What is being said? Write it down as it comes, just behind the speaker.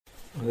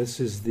This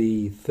is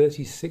the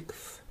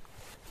 36th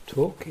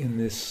talk in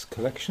this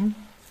collection,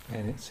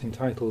 and it's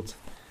entitled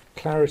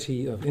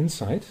Clarity of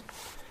Insight.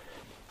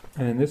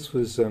 And this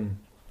was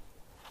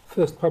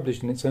first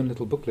published in its own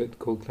little booklet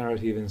called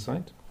Clarity of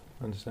Insight,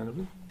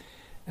 understandably.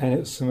 And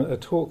it's a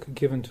talk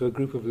given to a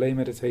group of lay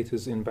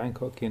meditators in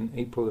Bangkok in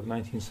April of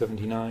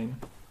 1979.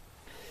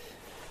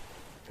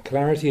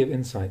 Clarity of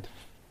Insight.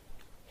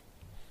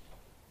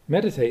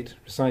 Meditate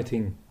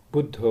reciting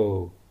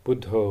Buddho,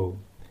 Buddho,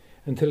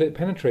 until it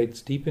penetrates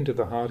deep into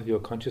the heart of your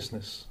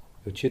consciousness,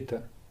 your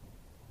citta.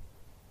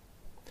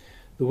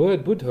 The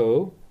word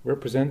Buddho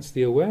represents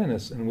the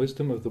awareness and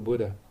wisdom of the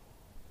Buddha.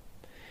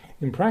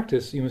 In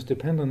practice, you must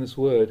depend on this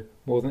word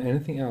more than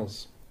anything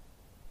else.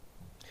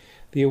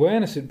 The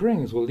awareness it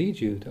brings will lead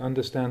you to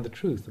understand the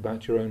truth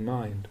about your own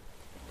mind.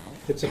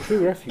 It's a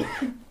true refuge,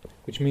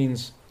 which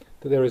means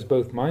that there is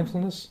both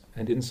mindfulness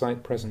and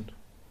insight present.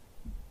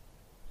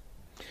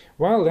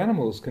 Wild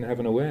animals can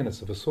have an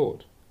awareness of a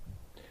sort.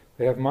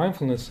 They have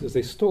mindfulness as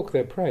they stalk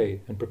their prey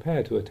and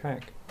prepare to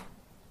attack.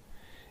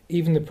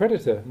 Even the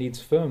predator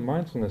needs firm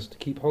mindfulness to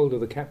keep hold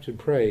of the captured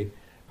prey,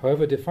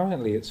 however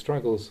defiantly it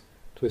struggles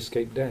to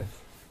escape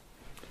death.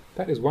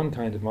 That is one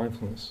kind of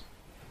mindfulness.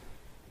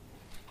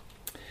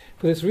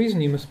 For this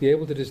reason, you must be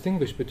able to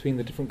distinguish between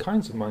the different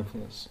kinds of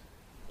mindfulness.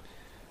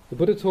 The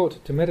Buddha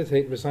taught to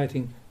meditate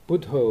reciting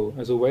Buddho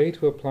as a way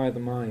to apply the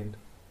mind.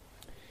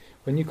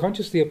 When you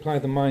consciously apply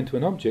the mind to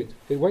an object,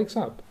 it wakes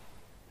up.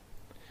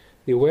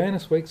 The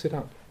awareness wakes it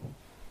up.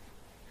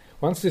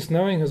 Once this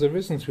knowing has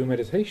arisen through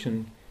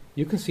meditation,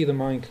 you can see the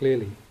mind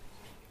clearly.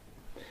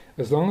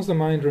 As long as the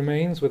mind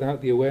remains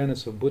without the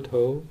awareness of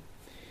Buddho,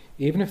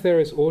 even if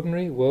there is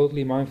ordinary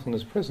worldly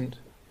mindfulness present,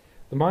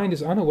 the mind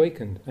is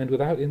unawakened and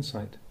without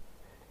insight.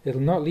 It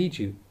will not lead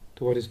you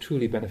to what is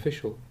truly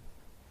beneficial.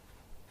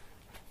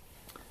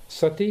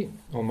 Sati,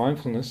 or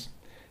mindfulness,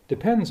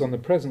 depends on the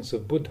presence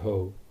of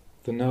Buddho,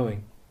 the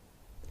knowing.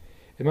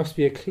 It must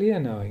be a clear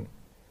knowing,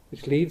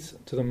 which leads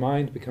to the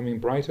mind becoming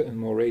brighter and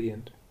more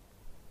radiant.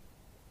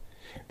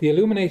 The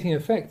illuminating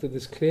effect that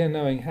this clear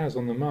knowing has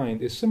on the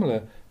mind is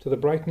similar to the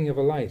brightening of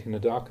a light in a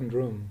darkened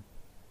room.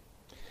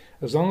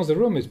 As long as the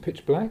room is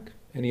pitch black,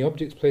 any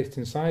objects placed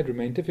inside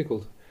remain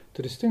difficult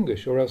to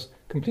distinguish or else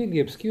completely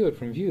obscured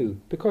from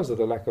view because of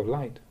the lack of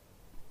light.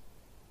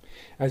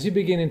 As you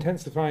begin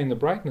intensifying the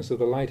brightness of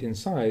the light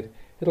inside,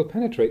 it will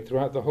penetrate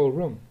throughout the whole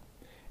room,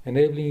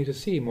 enabling you to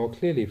see more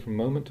clearly from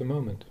moment to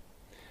moment,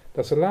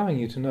 thus allowing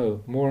you to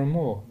know more and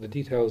more the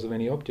details of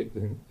any object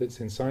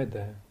that's inside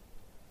there.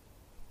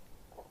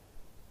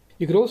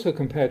 You could also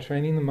compare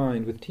training the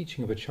mind with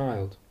teaching of a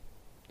child.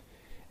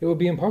 It would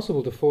be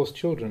impossible to force a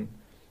child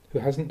who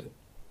hasn't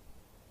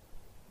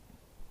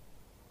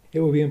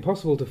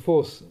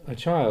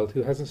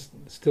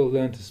still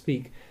learned to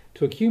speak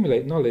to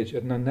accumulate knowledge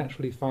at an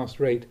unnaturally fast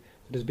rate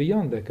that is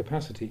beyond their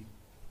capacity.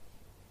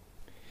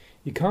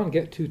 You can't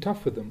get too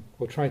tough with them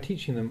or try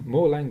teaching them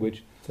more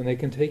language than they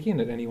can take in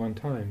at any one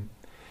time,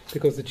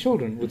 because the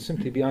children would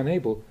simply be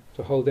unable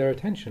to hold their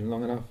attention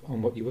long enough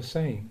on what you were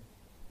saying.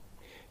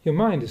 Your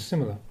mind is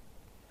similar.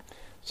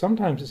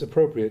 Sometimes it's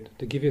appropriate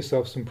to give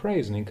yourself some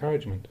praise and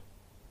encouragement.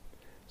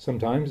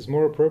 Sometimes it's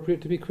more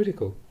appropriate to be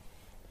critical.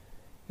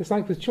 It's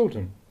like with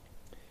children.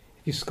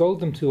 If you scold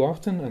them too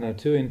often and are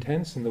too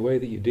intense in the way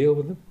that you deal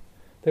with them,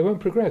 they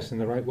won't progress in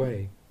the right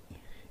way,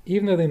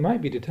 even though they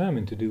might be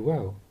determined to do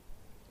well.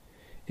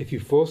 If you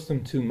force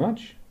them too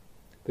much,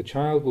 the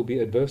child will be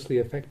adversely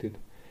affected,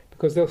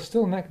 because they'll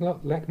still lack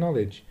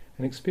knowledge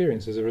and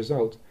experience as a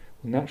result,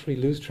 will naturally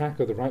lose track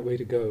of the right way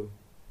to go.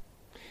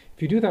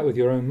 If you do that with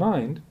your own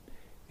mind,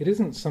 it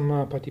isn't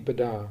samma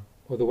patipada,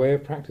 or the way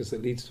of practice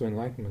that leads to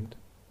enlightenment.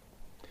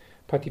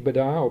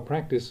 Patipada, or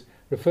practice,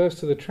 refers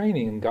to the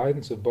training and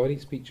guidance of body,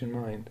 speech and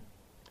mind.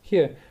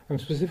 Here, I'm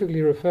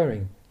specifically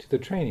referring to the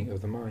training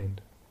of the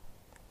mind.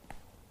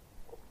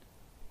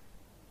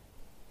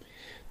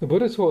 The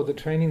Buddha taught that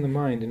training the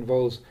mind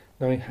involves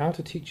knowing how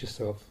to teach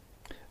yourself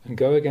and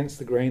go against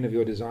the grain of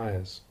your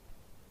desires.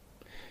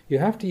 You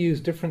have to use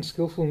different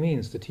skillful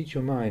means to teach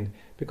your mind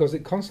because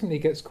it constantly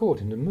gets caught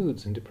into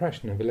moods of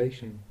depression and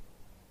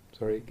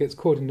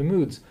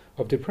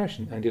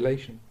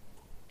elation.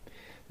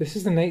 This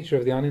is the nature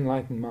of the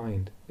unenlightened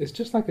mind. It's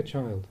just like a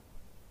child.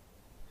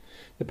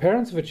 The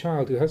parents of a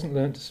child who hasn't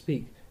learned to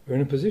speak are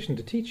in a position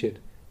to teach it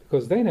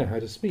because they know how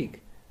to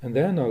speak and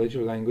their knowledge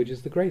of language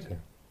is the greater.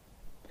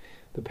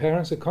 The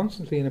parents are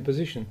constantly in a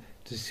position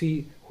to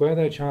see where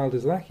their child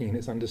is lacking in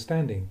its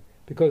understanding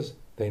because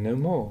they know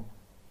more.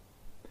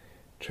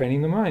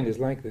 Training the mind is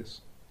like this.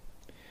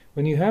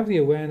 When you have the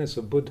awareness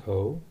of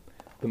Buddho,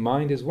 the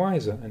mind is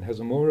wiser and has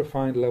a more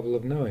refined level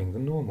of knowing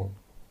than normal.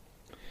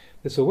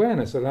 This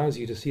awareness allows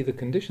you to see the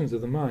conditions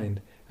of the mind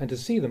and to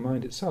see the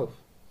mind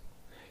itself.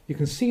 You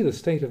can see the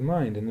state of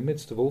mind in the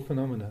midst of all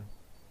phenomena.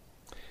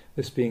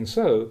 This being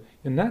so,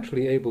 you're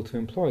naturally able to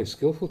employ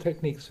skillful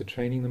techniques for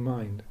training the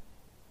mind.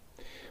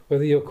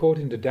 Whether you're caught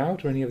into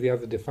doubt or any of the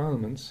other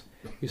defilements,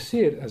 you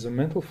see it as a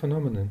mental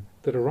phenomenon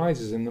that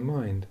arises in the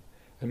mind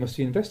and must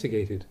be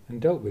investigated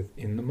and dealt with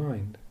in the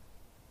mind.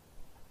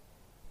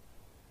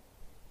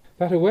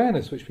 That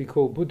awareness which we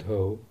call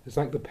Buddho is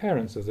like the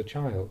parents of the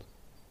child.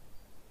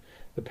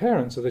 The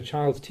parents are the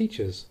child's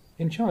teachers,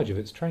 in charge of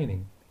its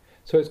training.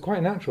 So it's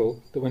quite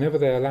natural that whenever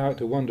they allow it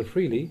to wander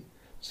freely,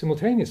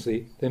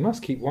 simultaneously they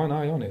must keep one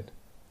eye on it,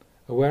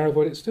 aware of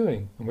what it's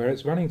doing and where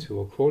it's running to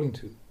or crawling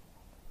to.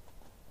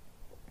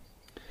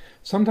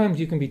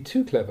 Sometimes you can be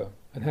too clever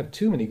and have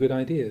too many good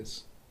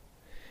ideas.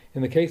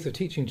 In the case of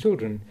teaching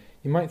children,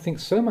 you might think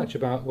so much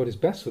about what is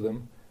best for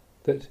them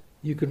that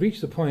you could reach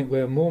the point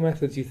where more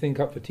methods you think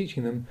up for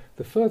teaching them,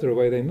 the further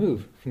away they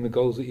move from the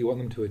goals that you want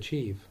them to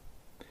achieve.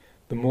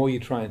 The more you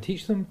try and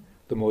teach them,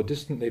 the more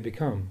distant they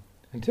become,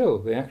 until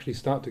they actually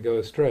start to go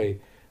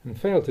astray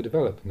and fail to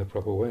develop in the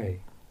proper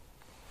way.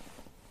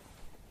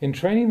 In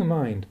training the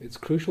mind, it's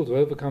crucial to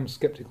overcome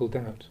skeptical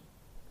doubt.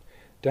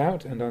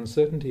 Doubt and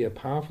uncertainty are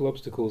powerful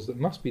obstacles that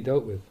must be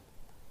dealt with.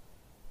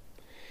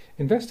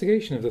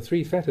 Investigation of the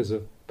three fetters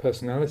of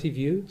personality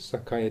view,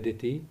 Sakkaya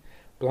Ditthi,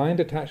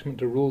 blind attachment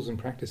to rules and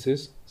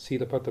practices,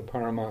 Silabbata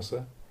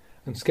Paramasa,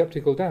 and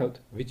skeptical doubt,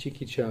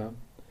 Vicikicca,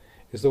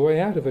 is the way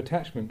out of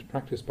attachment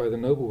practiced by the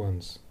noble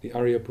ones, the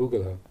Arya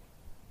Pugala.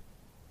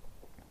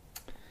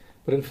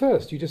 But at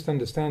first you just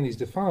understand these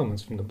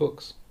defilements from the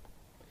books.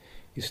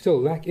 You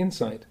still lack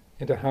insight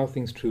into how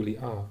things truly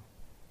are.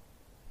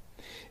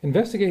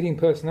 Investigating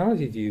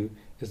personality view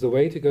is the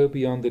way to go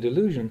beyond the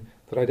delusion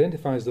that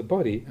identifies the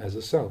body as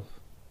a self.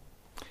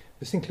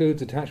 This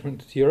includes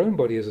attachment to your own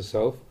body as a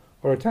self,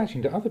 or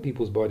attaching to other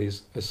people's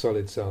bodies as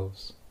solid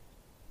selves.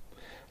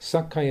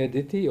 Sakkaya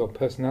Ditthi, or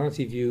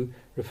personality view,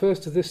 refers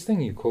to this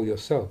thing you call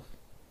yourself.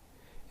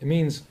 It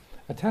means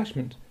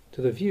attachment to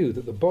the view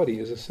that the body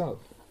is a self.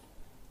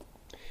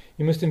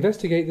 You must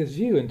investigate this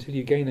view until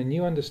you gain a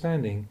new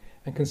understanding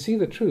and can see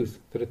the truth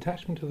that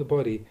attachment to the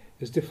body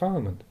is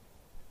defilement,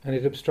 and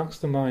it obstructs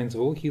the minds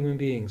of all human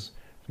beings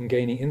from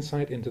gaining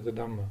insight into the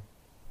Dhamma.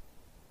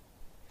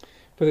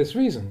 For this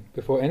reason,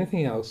 before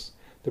anything else,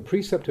 the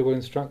preceptor will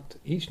instruct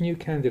each new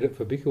candidate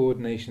for bhikkhu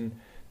ordination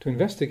to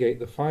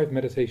investigate the 5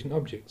 meditation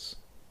objects: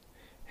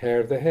 hair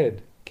of the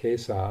head,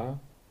 kesa,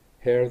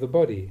 hair of the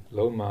body,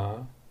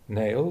 loma,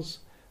 nails,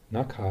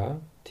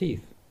 nakha,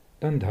 teeth,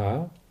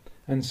 dandha,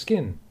 and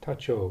skin,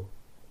 tacho.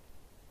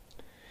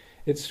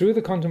 It's through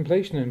the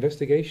contemplation and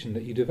investigation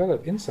that you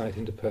develop insight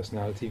into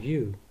personality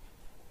view.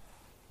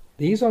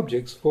 These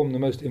objects form the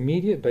most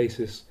immediate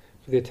basis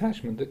for the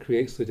attachment that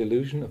creates the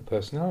delusion of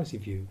personality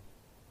view.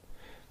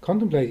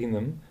 Contemplating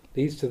them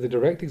leads to the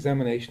direct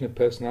examination of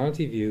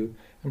personality view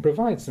and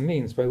provides the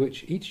means by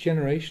which each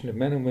generation of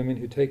men and women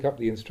who take up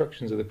the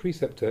instructions of the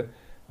preceptor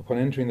upon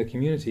entering the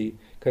community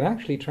can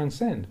actually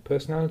transcend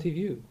personality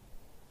view.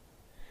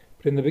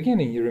 But in the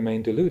beginning you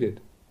remain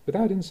deluded,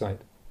 without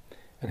insight,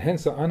 and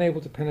hence are unable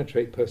to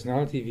penetrate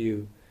personality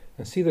view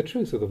and see the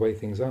truth of the way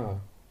things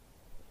are.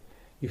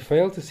 You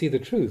fail to see the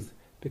truth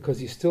because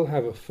you still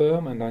have a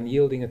firm and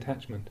unyielding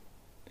attachment.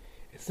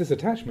 It's this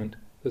attachment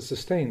that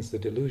sustains the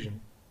delusion.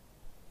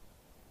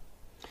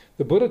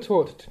 The Buddha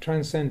taught to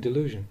transcend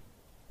delusion.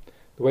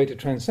 The way to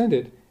transcend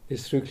it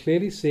is through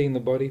clearly seeing the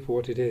body for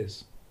what it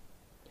is.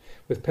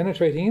 With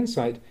penetrating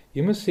insight,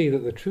 you must see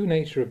that the true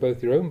nature of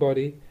both your own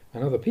body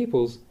and other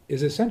people's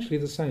is essentially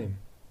the same.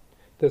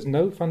 There's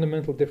no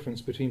fundamental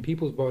difference between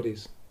people's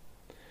bodies.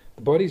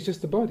 The body is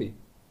just a body.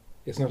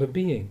 It's not a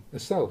being, a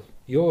self,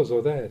 yours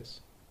or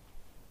theirs.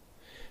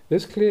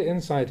 This clear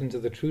insight into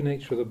the true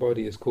nature of the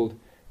body is called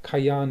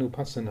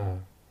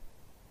Kayanupassana.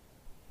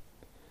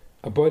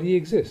 A body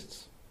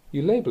exists.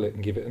 You label it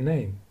and give it a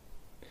name.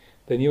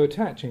 Then you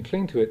attach and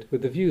cling to it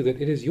with the view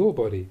that it is your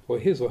body, or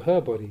his or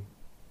her body.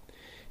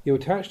 You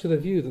attach to the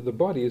view that the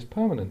body is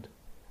permanent,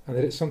 and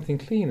that it's something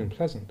clean and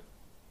pleasant.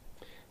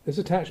 This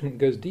attachment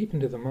goes deep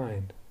into the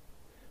mind.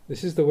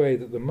 This is the way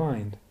that the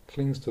mind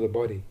clings to the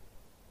body.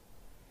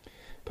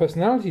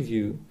 Personality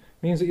view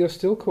means that you're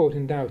still caught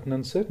in doubt and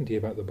uncertainty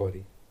about the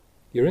body.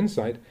 Your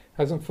insight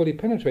hasn't fully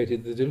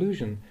penetrated the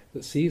delusion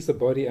that sees the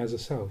body as a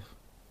self.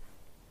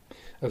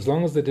 As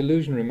long as the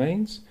delusion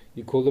remains,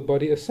 you call the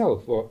body a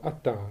self, or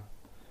atta,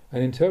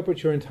 and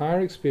interpret your entire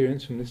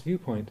experience from this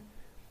viewpoint,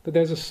 that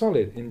there's a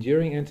solid,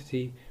 enduring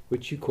entity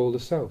which you call the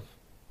self.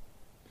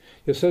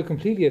 You're so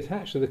completely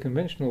attached to the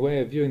conventional way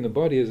of viewing the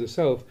body as a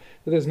self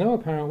that there's no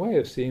apparent way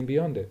of seeing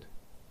beyond it.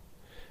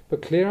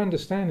 But clear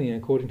understanding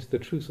according to the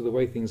truth of the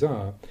way things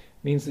are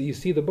means that you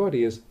see the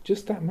body as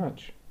just that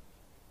much.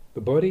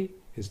 The body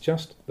is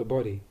just the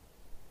body.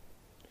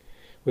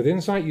 With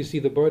insight you see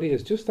the body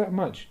as just that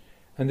much,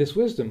 and this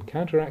wisdom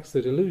counteracts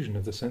the delusion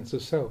of the sense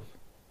of self.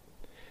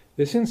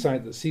 This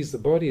insight that sees the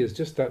body as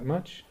just that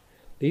much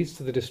leads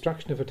to the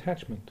destruction of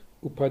attachment,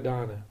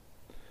 upadana,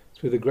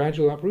 through the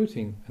gradual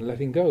uprooting and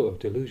letting go of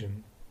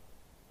delusion.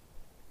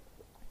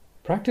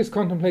 Practice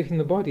contemplating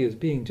the body as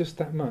being just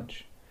that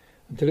much,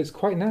 until it's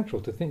quite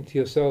natural to think to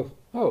yourself,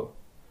 oh,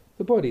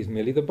 the body is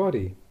merely the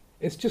body,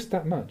 it's just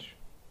that much.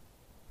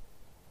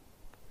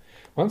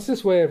 Once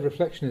this way of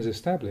reflection is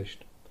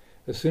established,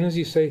 as soon as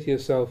you say to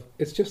yourself,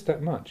 it's just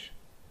that much,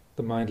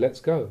 the mind lets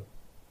go.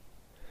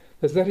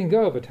 There's letting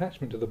go of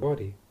attachment to the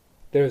body.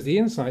 There is the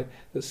insight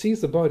that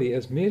sees the body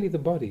as merely the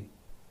body.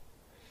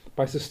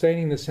 by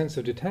sustaining the sense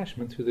of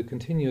detachment through the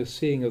continuous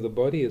seeing of the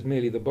body as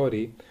merely the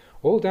body,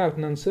 all doubt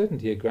and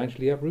uncertainty are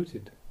gradually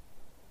uprooted.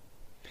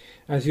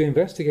 As you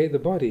investigate the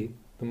body,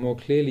 the more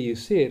clearly you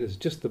see it as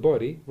just the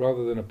body,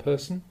 rather than a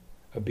person,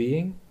 a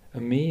being,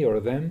 a me or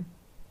a them,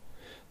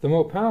 the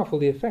more powerful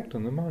the effect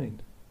on the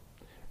mind,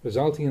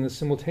 resulting in the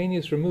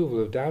simultaneous removal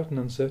of doubt and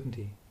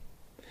uncertainty.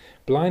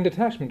 Blind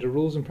attachment to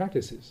rules and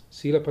practices,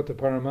 silapata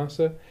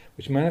paramasa,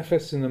 which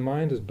manifests in the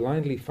mind as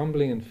blindly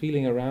fumbling and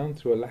feeling around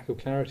through a lack of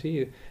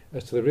clarity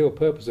as to the real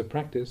purpose of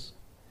practice,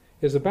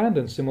 is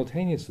abandoned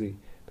simultaneously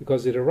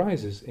because it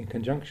arises in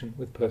conjunction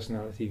with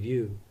personality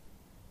view.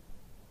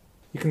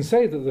 You can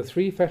say that the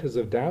three fetters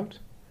of doubt,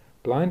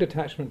 blind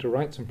attachment to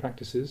rites and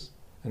practices,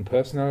 and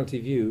personality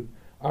view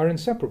are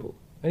inseparable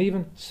and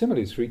even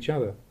similes for each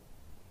other.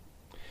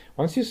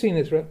 Once you've seen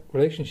this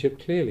relationship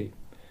clearly,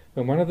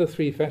 when one of the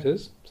three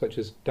fetters, such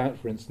as doubt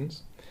for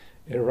instance,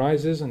 it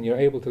arises and you're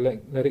able to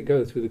let it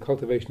go through the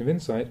cultivation of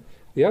insight,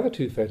 the other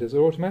two fetters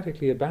are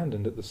automatically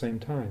abandoned at the same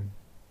time.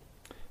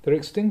 They're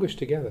extinguished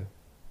together.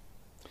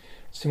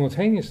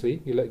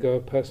 Simultaneously, you let go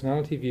of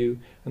personality view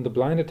and the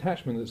blind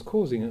attachment that's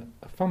causing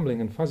a fumbling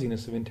and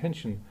fuzziness of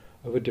intention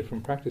over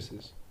different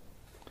practices.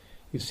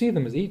 You see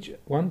them as each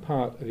one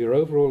part of your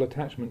overall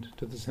attachment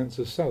to the sense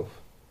of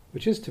self,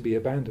 which is to be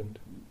abandoned.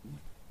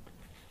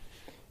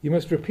 You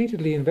must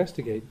repeatedly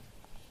investigate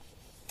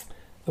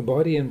the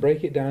body and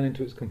break it down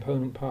into its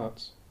component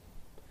parts.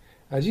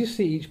 As you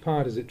see each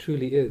part as it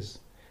truly is,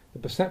 the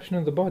perception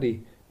of the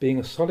body being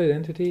a solid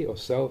entity or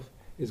self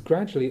is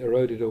gradually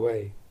eroded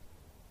away.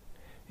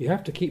 You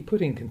have to keep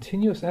putting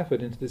continuous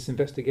effort into this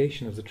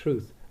investigation of the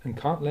truth and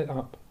can't let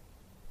up.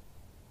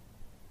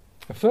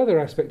 A further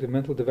aspect of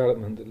mental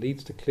development that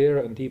leads to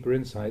clearer and deeper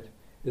insight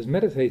is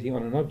meditating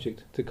on an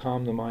object to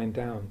calm the mind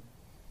down.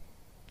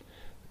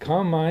 The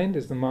calm mind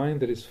is the mind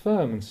that is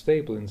firm and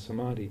stable in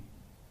samadhi.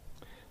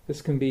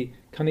 This can be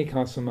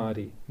khanika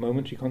samadhi,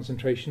 momentary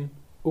concentration,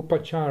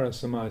 upachara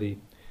samadhi,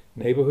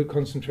 neighborhood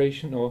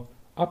concentration, or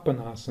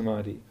appana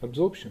samadhi,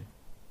 absorption.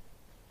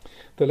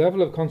 The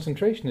level of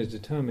concentration is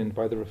determined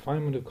by the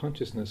refinement of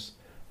consciousness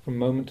from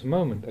moment to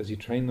moment as you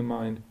train the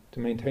mind to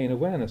maintain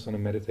awareness on a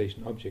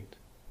meditation object.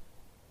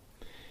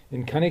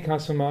 In khanika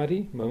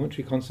samadhi,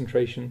 momentary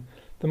concentration,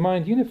 the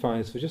mind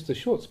unifies for just a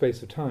short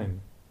space of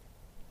time.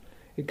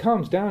 It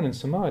calms down in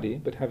samadhi,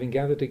 but having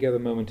gathered together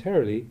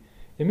momentarily,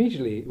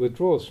 immediately it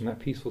withdraws from that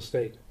peaceful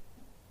state.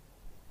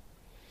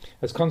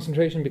 As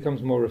concentration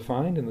becomes more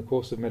refined in the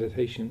course of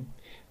meditation,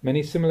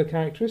 many similar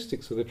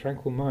characteristics of the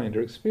tranquil mind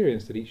are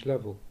experienced at each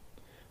level.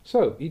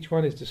 So, each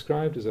one is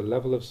described as a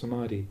level of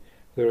samadhi,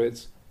 whether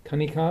it's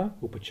khanika,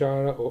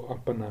 upachara, or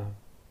appana.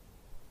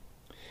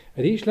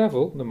 At each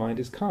level, the mind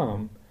is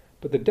calm,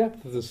 but the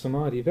depth of the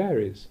samadhi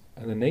varies,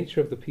 and the nature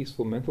of the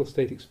peaceful mental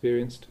state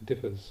experienced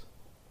differs.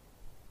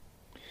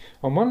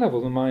 On one level,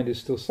 the mind is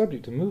still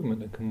subject to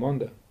movement and can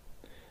wander,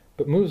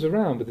 but moves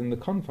around within the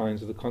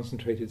confines of the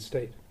concentrated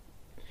state.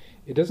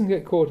 It doesn't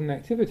get caught in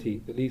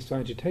activity that leads to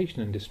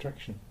agitation and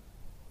distraction.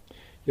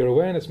 Your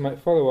awareness might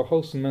follow a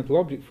wholesome mental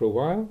object for a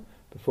while,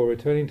 before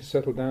returning to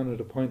settle down at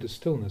a point of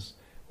stillness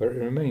where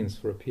it remains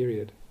for a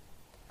period.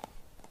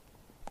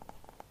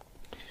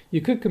 You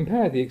could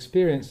compare the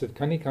experience of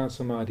khanika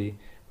samadhi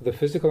with a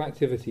physical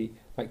activity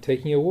like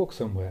taking a walk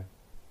somewhere.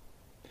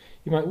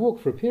 You might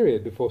walk for a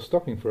period before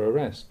stopping for a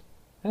rest,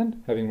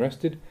 and, having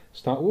rested,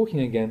 start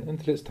walking again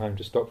until it's time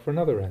to stop for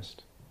another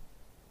rest.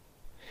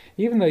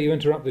 Even though you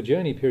interrupt the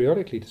journey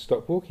periodically to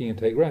stop walking and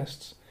take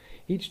rests,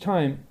 each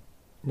time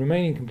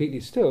remaining completely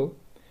still,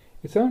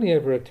 it's only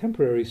ever a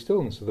temporary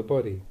stillness of the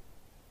body.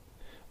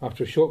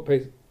 After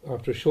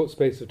a short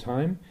space of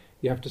time,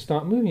 you have to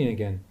start moving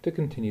again to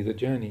continue the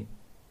journey.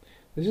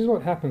 This is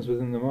what happens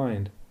within the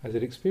mind as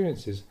it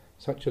experiences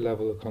such a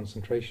level of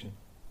concentration.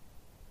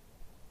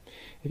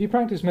 If you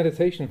practice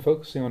meditation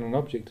focusing on an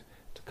object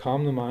to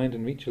calm the mind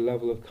and reach a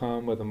level of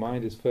calm where the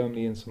mind is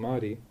firmly in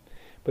samadhi,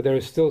 but there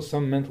is still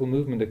some mental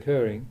movement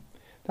occurring,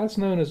 that's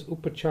known as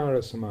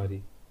upachara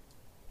samadhi.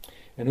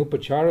 In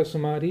upachara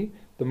samadhi,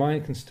 the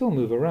mind can still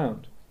move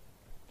around.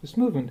 This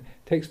movement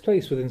takes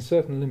place within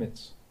certain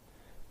limits.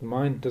 The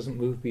mind doesn't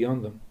move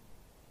beyond them.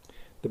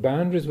 The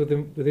boundaries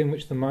within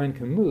which the mind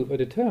can move are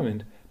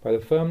determined by the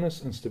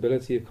firmness and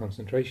stability of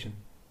concentration.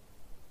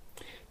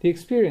 The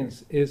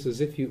experience is as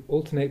if you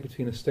alternate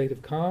between a state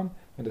of calm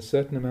and a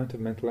certain amount of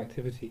mental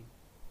activity.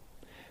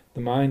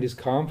 The mind is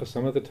calm for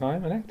some of the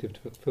time and active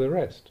for the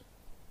rest.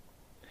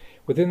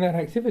 Within that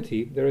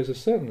activity there is a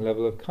certain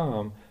level of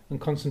calm and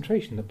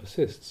concentration that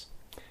persists,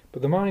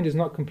 but the mind is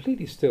not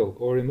completely still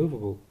or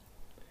immovable.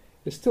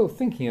 It's still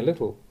thinking a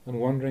little and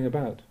wandering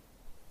about.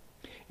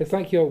 It's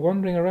like you're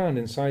wandering around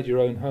inside your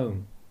own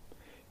home.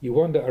 You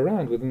wander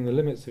around within the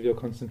limits of your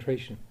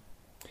concentration.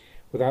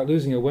 Without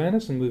losing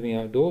awareness and moving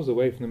outdoors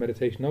away from the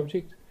meditation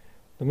object,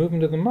 the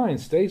movement of the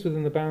mind stays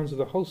within the bounds of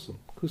the wholesome,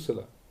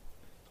 kusala,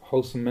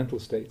 wholesome mental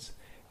states.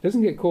 It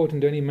doesn't get caught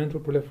into any mental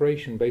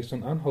proliferation based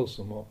on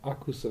unwholesome or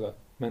akusala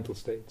mental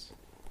states.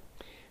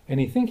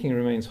 Any thinking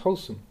remains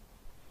wholesome.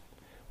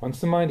 Once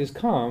the mind is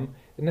calm,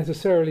 it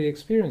necessarily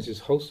experiences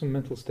wholesome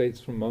mental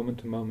states from moment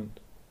to moment.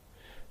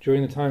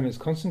 During the time it's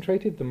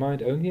concentrated, the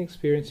mind only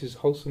experiences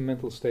wholesome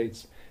mental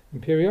states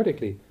and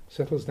periodically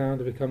settles down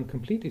to become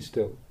completely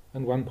still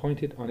and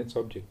one-pointed on its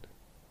object.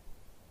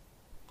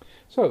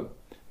 So,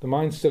 the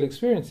mind still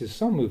experiences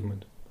some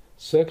movement,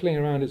 circling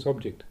around its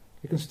object.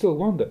 It can still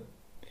wander.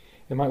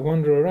 It might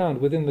wander around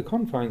within the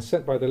confines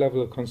set by the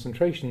level of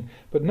concentration,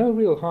 but no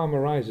real harm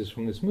arises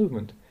from this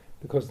movement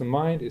because the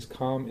mind is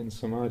calm in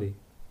samadhi.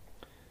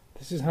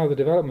 This is how the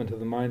development of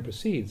the mind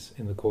proceeds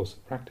in the course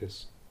of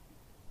practice.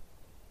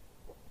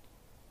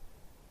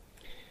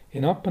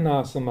 In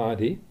appana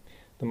samadhi,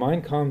 the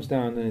mind calms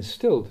down and is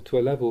stilled to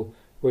a level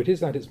where it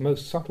is at its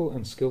most subtle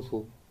and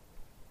skillful.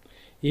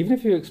 Even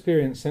if you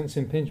experience sense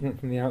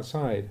impingement from the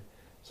outside,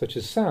 such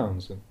as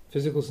sounds and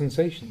physical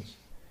sensations,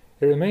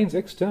 it remains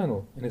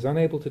external and is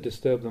unable to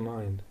disturb the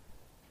mind.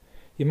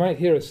 You might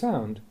hear a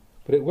sound,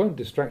 but it won't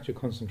distract your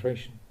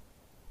concentration.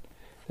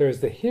 There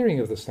is the hearing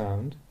of the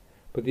sound,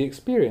 but the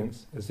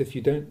experience is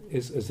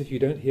as if you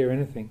don't hear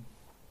anything.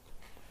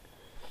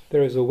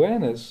 There is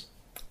awareness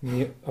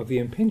of the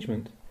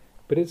impingement,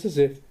 but it's as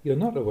if you're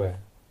not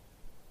aware.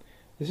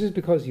 This is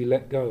because you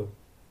let go.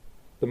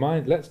 The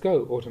mind lets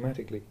go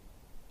automatically.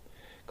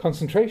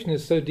 Concentration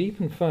is so deep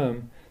and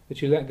firm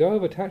that you let go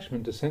of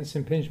attachment to sense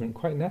impingement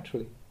quite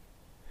naturally.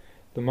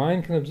 The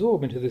mind can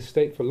absorb into this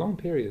state for long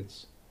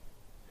periods.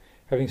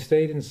 Having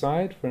stayed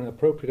inside for an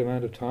appropriate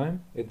amount of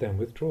time, it then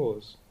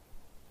withdraws.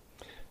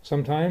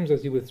 Sometimes,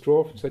 as you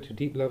withdraw from such a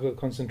deep level of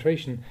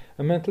concentration,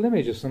 a mental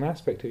image of some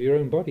aspect of your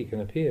own body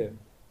can appear.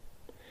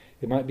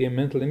 It might be a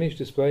mental image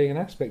displaying an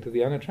aspect of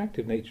the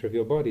unattractive nature of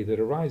your body that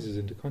arises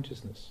into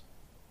consciousness.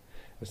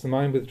 As the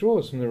mind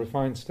withdraws from the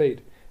refined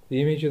state,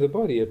 the image of the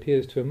body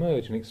appears to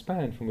emerge and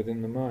expand from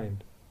within the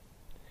mind.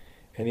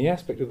 Any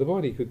aspect of the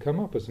body could come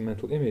up as a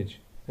mental image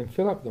and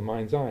fill up the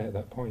mind's eye at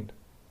that point.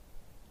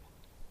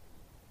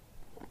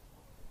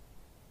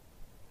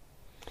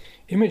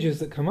 Images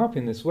that come up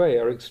in this way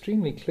are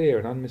extremely clear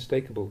and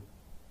unmistakable.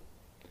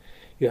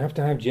 You have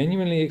to have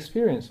genuinely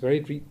experienced very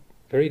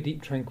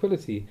deep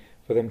tranquility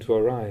for them to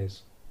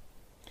arise.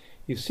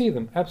 You see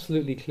them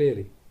absolutely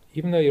clearly,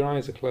 even though your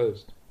eyes are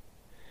closed.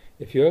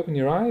 If you open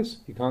your eyes,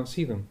 you can't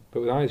see them, but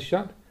with eyes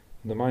shut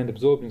and the mind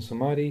absorbed in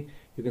samadhi,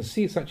 you can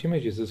see such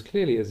images as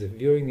clearly as if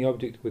viewing the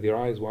object with your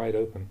eyes wide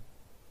open.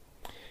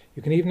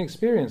 You can even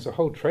experience a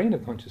whole train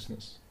of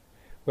consciousness,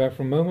 where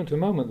from moment to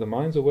moment the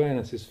mind's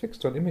awareness is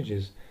fixed on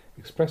images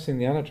expressing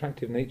the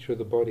unattractive nature of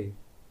the body.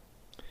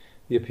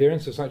 The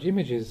appearance of such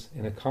images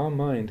in a calm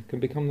mind can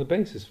become the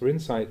basis for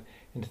insight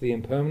into the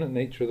impermanent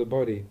nature of the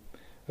body,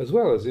 as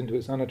well as into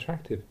its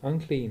unattractive,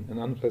 unclean and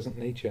unpleasant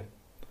nature,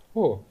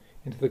 or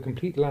into the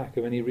complete lack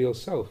of any real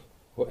self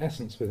or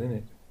essence within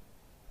it.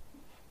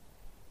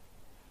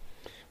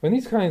 When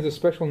these kinds of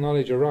special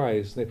knowledge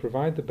arise, they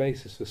provide the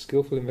basis for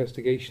skillful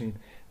investigation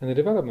and the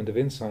development of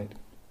insight.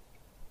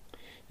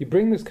 You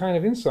bring this kind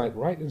of insight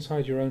right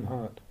inside your own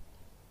heart.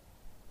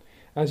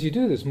 As you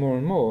do this more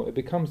and more, it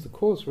becomes the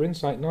cause for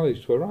insight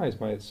knowledge to arise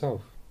by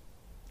itself.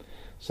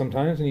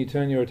 Sometimes when you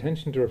turn your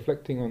attention to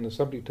reflecting on the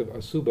subject of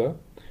asubha,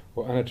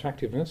 or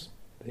unattractiveness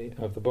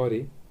of the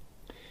body,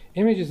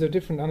 images of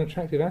different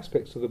unattractive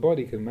aspects of the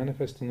body can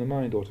manifest in the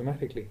mind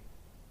automatically.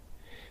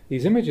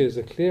 These images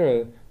are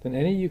clearer than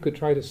any you could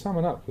try to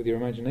summon up with your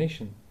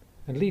imagination,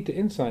 and lead to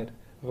insight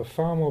of a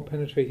far more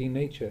penetrating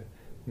nature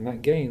than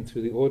that gained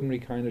through the ordinary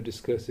kind of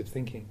discursive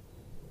thinking.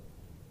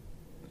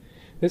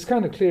 This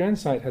kind of clear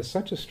insight has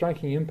such a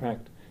striking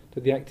impact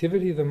that the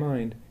activity of the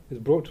mind is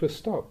brought to a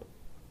stop,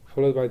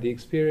 followed by the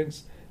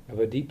experience of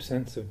a deep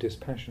sense of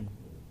dispassion.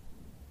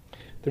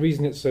 The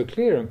reason it's so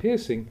clear and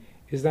piercing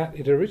is that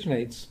it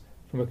originates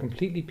from a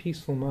completely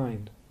peaceful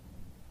mind.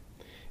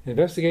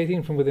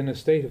 Investigating from within a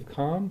state of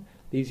calm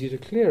leads you to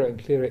clearer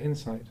and clearer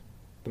insight,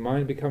 the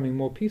mind becoming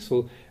more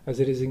peaceful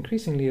as it is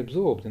increasingly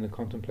absorbed in the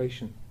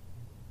contemplation.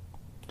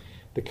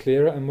 The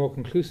clearer and more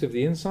conclusive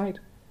the insight,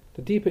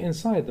 the deeper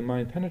inside the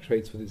mind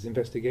penetrates with its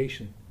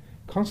investigation,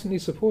 constantly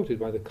supported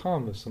by the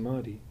calm of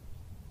samadhi.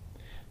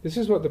 This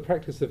is what the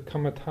practice of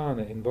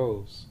kammatthana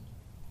involves.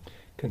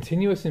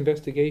 Continuous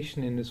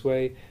investigation in this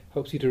way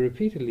helps you to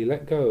repeatedly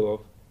let go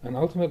of, and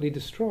ultimately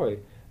destroy,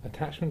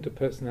 attachment to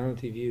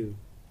personality view.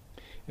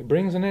 It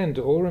brings an end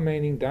to all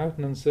remaining doubt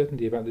and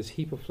uncertainty about this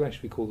heap of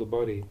flesh we call the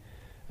body,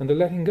 and the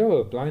letting go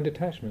of blind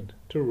attachment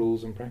to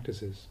rules and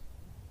practices.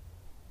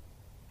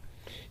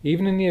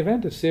 Even in the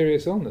event of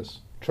serious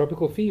illness,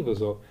 tropical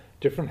fevers or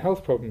different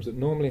health problems that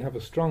normally have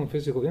a strong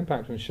physical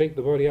impact and shake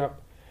the body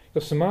up,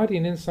 your samadhi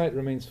and insight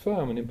remains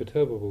firm and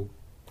imperturbable.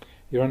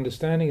 Your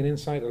understanding and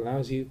insight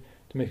allows you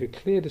to make a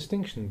clear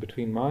distinction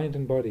between mind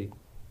and body.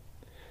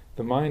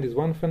 The mind is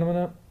one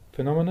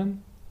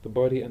phenomenon, the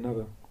body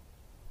another.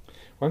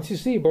 Once you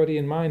see body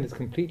and mind as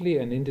completely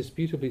and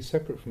indisputably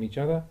separate from each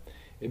other,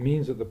 it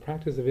means that the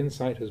practice of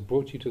insight has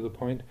brought you to the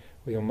point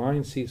where your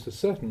mind sees for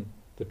certain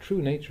the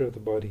true nature of the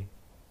body.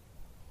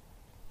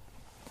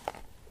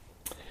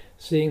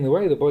 Seeing the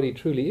way the body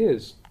truly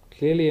is,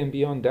 clearly and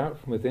beyond doubt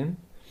from within,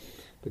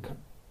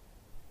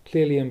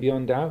 clearly and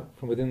beyond doubt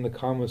from within the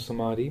calm of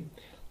samadhi,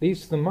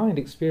 leads to the mind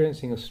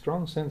experiencing a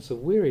strong sense of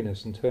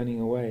weariness and turning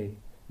away,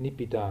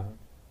 nibbida.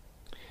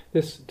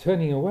 This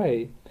turning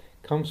away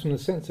comes from the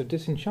sense of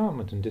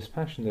disenchantment and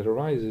dispassion that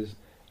arises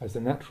as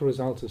the natural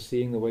result of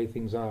seeing the way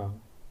things are.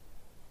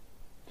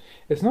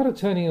 It's not a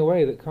turning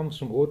away that comes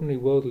from ordinary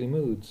worldly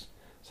moods,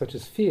 such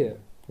as fear,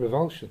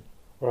 revulsion,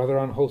 or other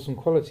unwholesome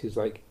qualities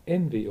like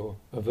envy or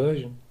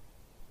aversion.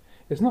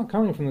 It's not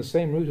coming from the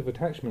same root of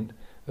attachment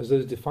as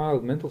those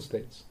defiled mental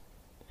states.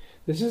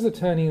 This is the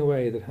turning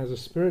away that has a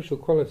spiritual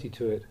quality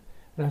to it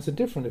and has a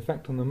different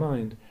effect on the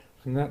mind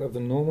from that of the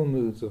normal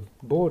moods of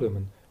boredom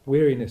and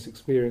weariness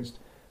experienced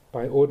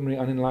by ordinary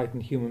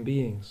unenlightened human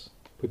beings,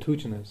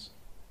 putujanas.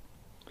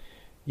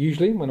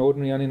 Usually, when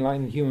ordinary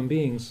unenlightened human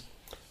beings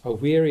are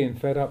weary and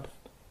fed up,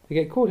 they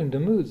get caught into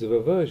moods of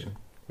aversion,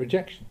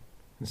 rejection,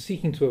 and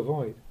seeking to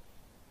avoid.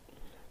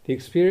 The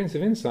experience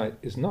of insight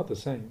is not the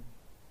same.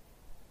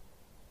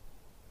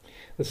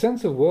 The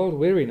sense of world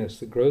weariness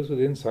that grows with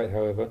insight,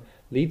 however,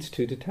 leads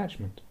to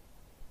detachment,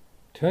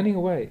 turning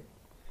away,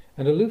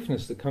 and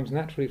aloofness that comes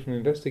naturally from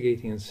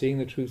investigating and seeing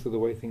the truth of the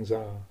way things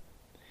are.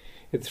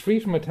 It's free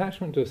from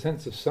attachment to a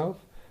sense of self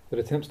that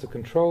attempts to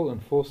control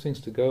and force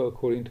things to go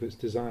according to its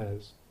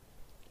desires.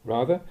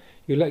 Rather,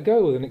 you let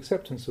go with an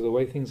acceptance of the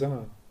way things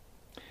are.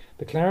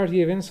 The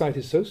clarity of insight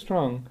is so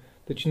strong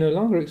that you no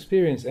longer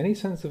experience any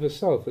sense of a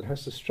self that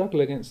has to struggle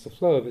against the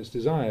flow of its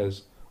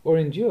desires or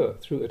endure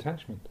through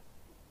attachment.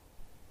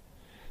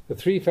 The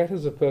three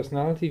fetters of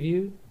personality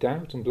view,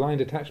 doubt, and blind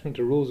attachment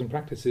to rules and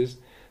practices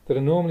that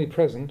are normally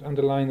present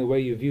underlying the way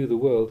you view the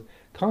world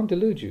can't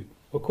delude you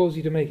or cause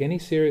you to make any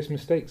serious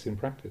mistakes in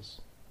practice.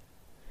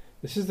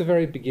 This is the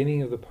very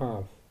beginning of the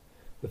path,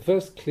 the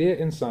first clear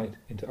insight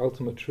into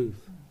ultimate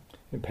truth.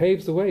 It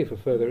paves the way for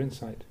further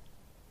insight.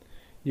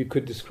 You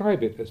could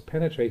describe it as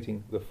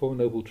penetrating the Four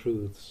Noble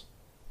Truths.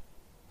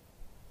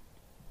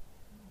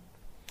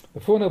 The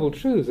Four Noble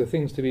Truths are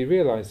things to be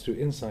realized through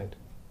insight.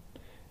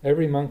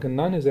 Every monk and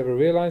nun who's ever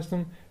realized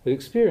them has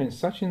experienced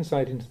such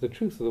insight into the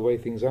truth of the way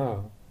things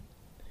are.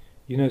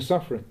 You know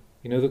suffering,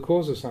 you know the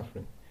cause of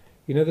suffering,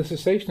 you know the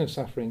cessation of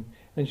suffering,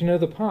 and you know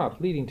the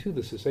path leading to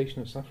the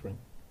cessation of suffering.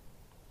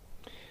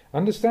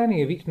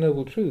 Understanding of each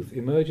noble truth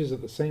emerges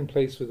at the same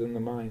place within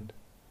the mind.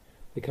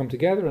 They come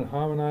together and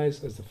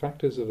harmonize as the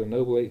factors of the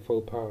Noble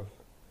Eightfold Path,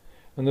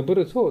 and the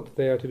Buddha taught that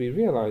they are to be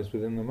realized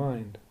within the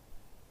mind.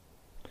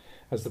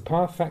 As the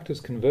path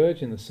factors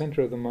converge in the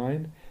center of the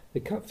mind, they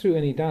cut through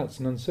any doubts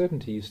and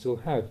uncertainty you still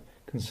have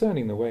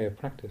concerning the way of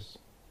practice.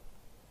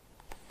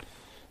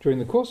 During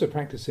the course of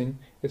practicing,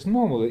 it's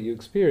normal that you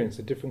experience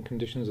the different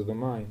conditions of the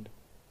mind.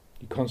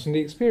 You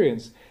constantly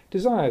experience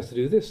desires to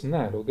do this and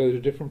that or go to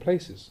different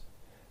places,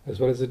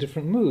 as well as the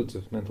different moods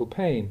of mental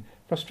pain,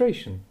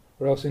 frustration,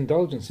 or else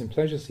indulgence in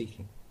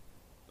pleasure-seeking.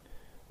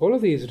 All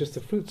of these are just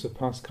the fruits of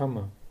past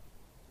karma.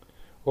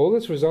 All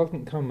this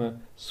resultant karma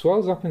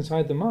swells up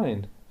inside the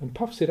mind and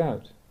puffs it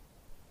out.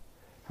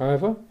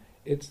 However,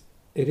 it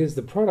is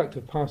the product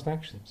of past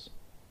actions.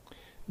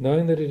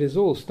 Knowing that it is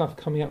all stuff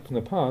coming up from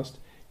the past,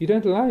 you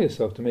don't allow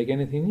yourself to make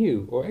anything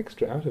new or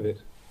extra out of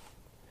it.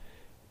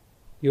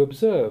 You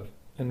observe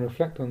and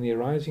reflect on the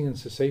arising and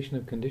cessation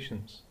of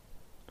conditions.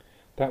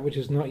 That which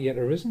has not yet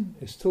arisen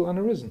is still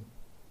unarisen.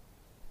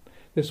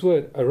 This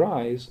word,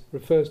 arise,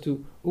 refers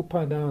to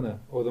upadana,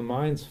 or the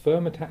mind's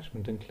firm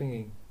attachment and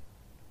clinging.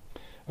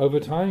 Over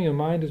time your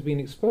mind has been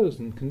exposed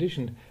and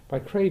conditioned by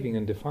craving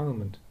and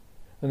defilement,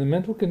 and the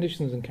mental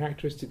conditions and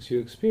characteristics you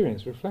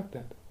experience reflect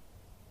that.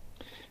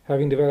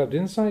 Having developed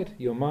insight,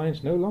 your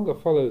mind no longer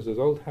follows those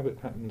old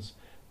habit patterns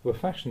that were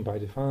fashioned by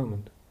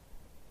defilement.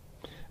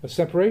 A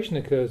separation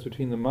occurs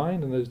between the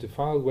mind and those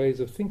defiled ways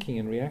of thinking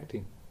and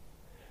reacting.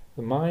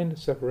 The mind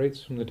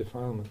separates from the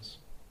defilements.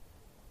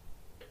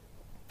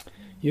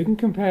 You can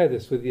compare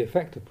this with the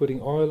effect of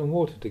putting oil and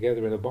water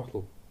together in a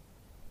bottle.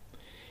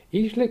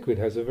 Each liquid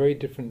has a very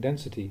different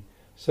density,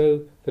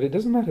 so that it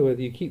doesn't matter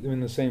whether you keep them in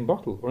the same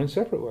bottle or in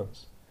separate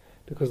ones,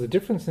 because the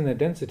difference in their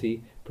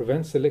density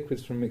prevents the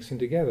liquids from mixing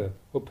together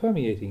or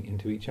permeating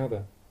into each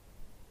other.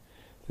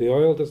 The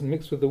oil doesn't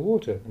mix with the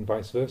water and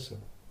vice versa.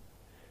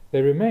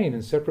 They remain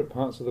in separate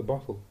parts of the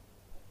bottle.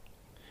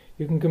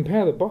 You can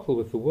compare the bottle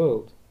with the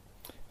world,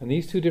 and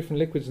these two different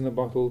liquids in the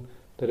bottle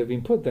that have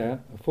been put there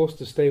are forced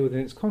to stay within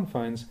its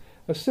confines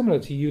are similar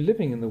to you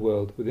living in the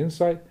world with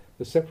insight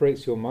that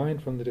separates your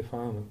mind from the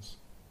defilements.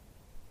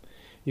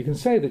 You can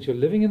say that you're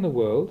living in the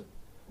world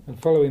and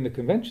following the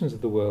conventions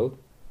of the world,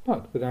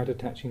 but without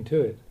attaching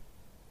to it.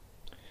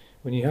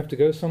 When you have to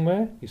go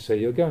somewhere, you say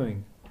you're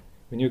going.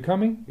 When you're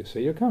coming, you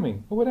say you're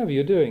coming, or whatever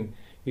you're doing.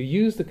 You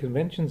use the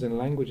conventions and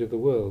language of the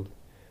world,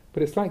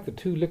 but it's like the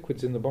two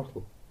liquids in the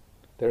bottle.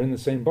 They're in the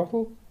same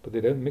bottle, but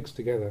they don't mix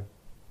together.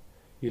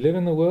 You live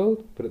in the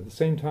world, but at the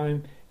same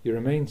time you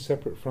remain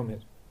separate from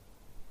it.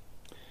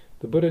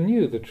 The Buddha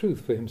knew the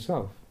truth for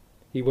himself.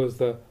 He was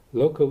the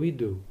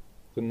Lokavidu,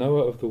 the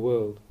knower of the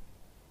world.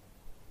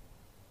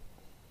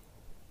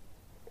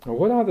 Now,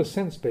 what are the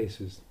sense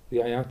bases, the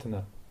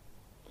ayatana?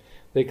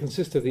 They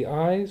consist of the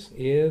eyes,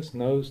 ears,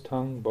 nose,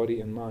 tongue, body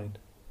and mind.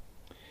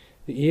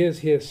 The ears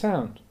hear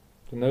sound.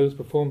 The nose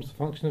performs the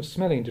function of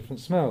smelling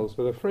different smells,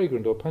 whether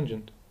fragrant or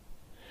pungent.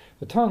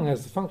 The tongue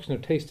has the function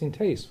of tasting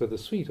taste, whether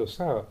sweet or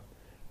sour,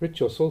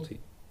 rich or salty.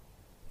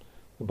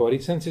 The body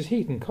senses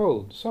heat and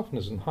cold,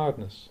 softness and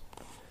hardness.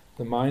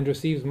 The mind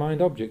receives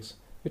mind objects,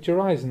 which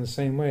arise in the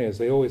same way as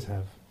they always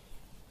have.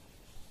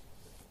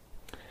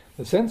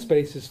 The sense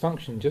bases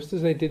function just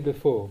as they did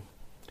before.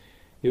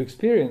 You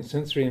experience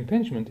sensory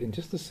impingement in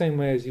just the same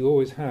way as you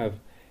always have.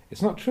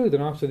 It's not true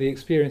that after the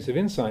experience of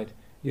insight,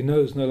 your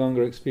nose no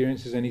longer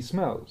experiences any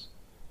smells,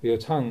 or your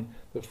tongue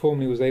that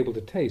formerly was able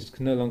to taste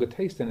can no longer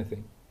taste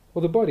anything,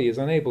 or the body is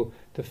unable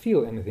to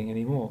feel anything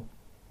anymore.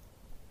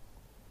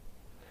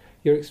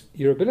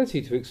 Your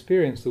ability to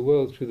experience the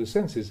world through the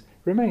senses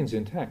remains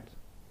intact,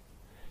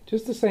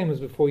 just the same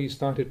as before you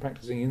started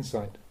practicing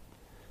insight.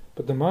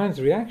 But the mind's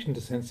reaction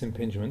to sense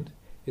impingement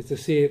is to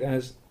see it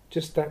as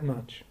just that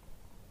much.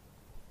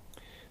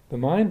 The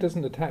mind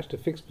doesn't attach to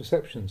fixed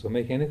perceptions or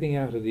make anything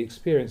out of the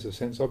experience of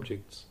sense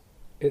objects.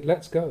 It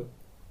lets go.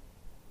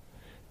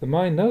 The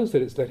mind knows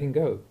that it's letting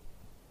go.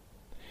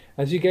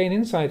 As you gain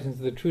insight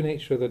into the true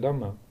nature of the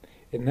Dhamma,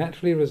 it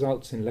naturally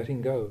results in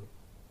letting go.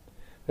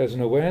 There's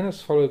an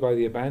awareness followed by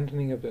the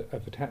abandoning of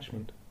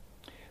attachment.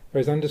 There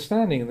is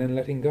understanding and then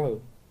letting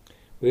go.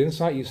 With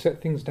insight you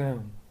set things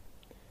down.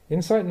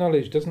 Insight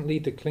knowledge doesn't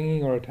lead to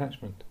clinging or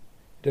attachment.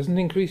 It doesn't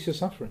increase your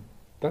suffering.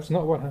 That's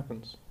not what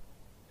happens.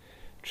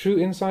 True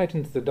insight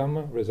into the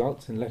Dhamma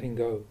results in letting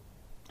go.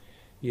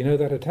 You know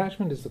that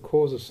attachment is the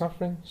cause of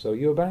suffering, so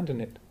you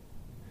abandon it.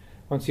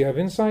 Once you have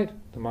insight,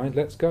 the mind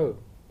lets go.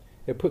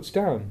 It puts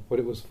down what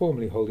it was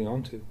formerly holding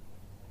on to.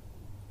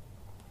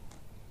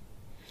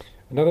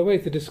 Another way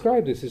to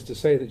describe this is to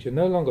say that you're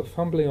no longer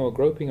fumbling or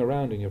groping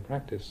around in your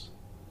practice.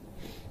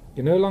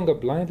 You're no longer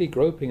blindly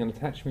groping and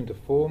attaching to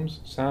forms,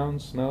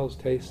 sounds, smells,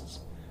 tastes,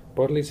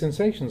 bodily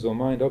sensations or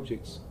mind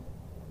objects.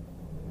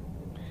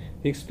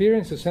 The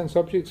experience of sense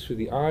objects through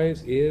the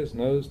eyes, ears,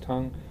 nose,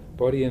 tongue,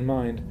 body and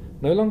mind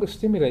no longer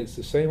stimulates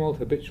the same old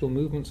habitual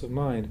movements of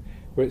mind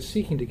where it's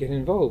seeking to get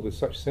involved with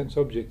such sense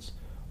objects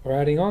or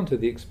adding on to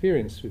the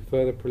experience through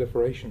further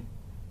proliferation.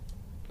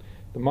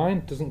 The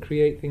mind doesn't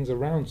create things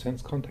around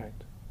sense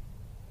contact.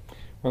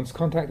 Once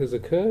contact has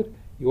occurred,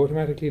 you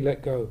automatically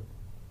let go.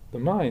 The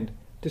mind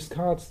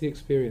discards the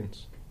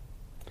experience.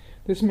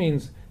 This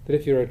means that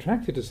if you're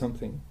attracted to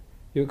something,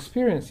 you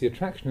experience the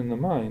attraction in the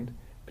mind,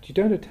 but you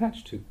don't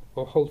attach to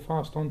or hold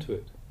fast onto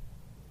it.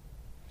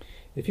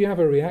 If you have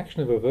a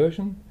reaction of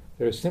aversion,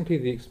 there is simply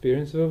the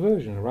experience of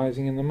aversion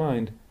arising in the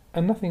mind,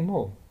 and nothing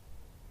more.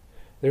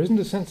 There isn't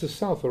a sense of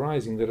self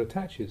arising that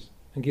attaches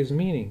and gives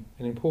meaning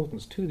and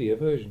importance to the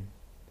aversion.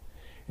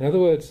 In other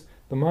words,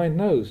 the mind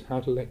knows how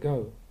to let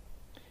go.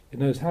 It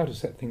knows how to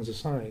set things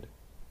aside.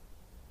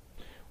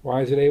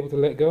 Why is it able to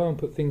let go and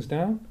put things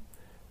down?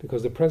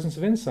 Because the presence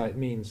of insight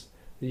means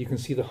that you can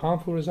see the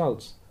harmful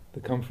results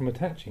that come from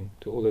attaching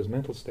to all those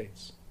mental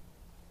states.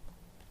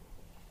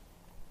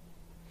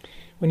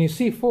 When you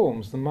see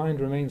forms, the mind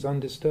remains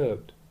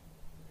undisturbed.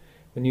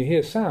 When you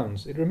hear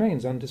sounds, it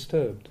remains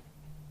undisturbed.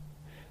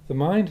 The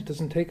mind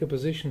doesn't take a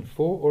position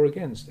for or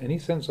against any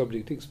sense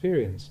object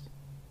experienced.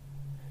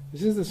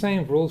 This is the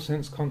same for all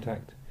sense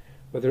contact,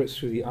 whether it's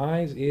through the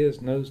eyes,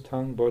 ears, nose,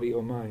 tongue, body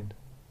or mind.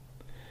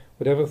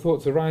 Whatever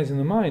thoughts arise in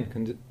the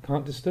mind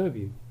can't disturb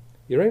you.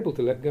 You're able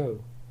to let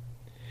go.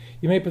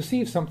 You may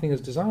perceive something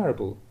as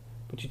desirable,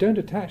 but you don't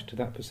attach to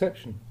that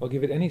perception or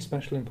give it any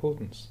special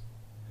importance.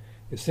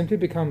 It simply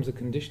becomes a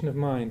condition of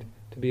mind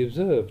to be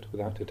observed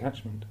without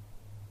attachment.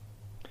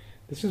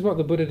 This is what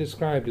the Buddha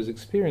described as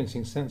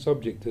experiencing sense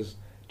object as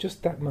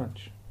just that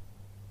much.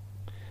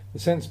 The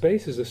sense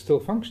bases are still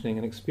functioning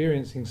and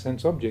experiencing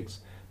sense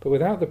objects, but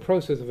without the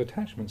process of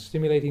attachment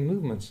stimulating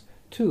movements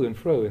to and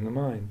fro in the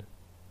mind.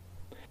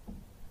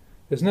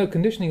 There's no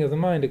conditioning of the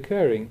mind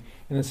occurring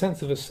in the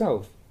sense of a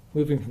self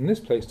moving from this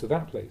place to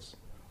that place,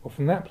 or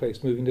from that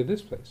place moving to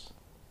this place.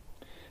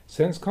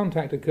 Sense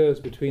contact occurs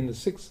between the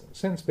 6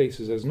 sense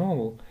bases as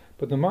normal,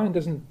 but the mind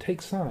doesn't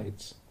take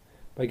sides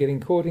by getting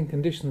caught in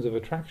conditions of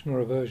attraction or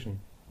aversion.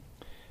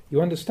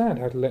 You understand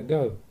how to let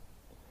go.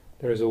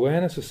 There is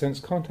awareness of sense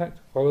contact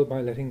followed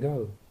by letting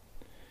go.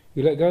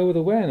 You let go with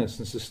awareness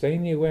and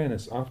sustain the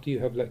awareness after you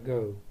have let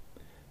go.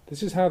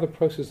 This is how the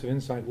process of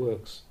insight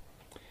works.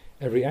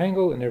 Every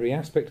angle and every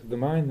aspect of the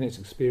mind and its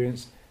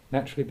experience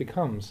naturally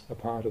becomes a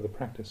part of the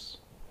practice.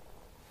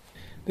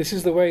 This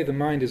is the way the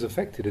mind is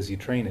affected as you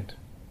train it.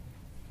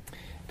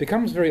 It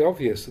becomes very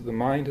obvious that the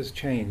mind has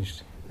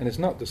changed and is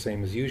not the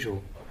same as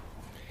usual.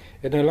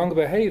 It no longer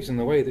behaves in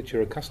the way that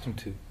you're accustomed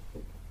to.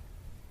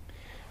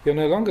 You're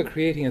no longer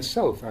creating a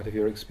self out of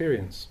your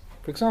experience.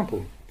 For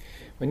example,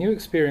 when you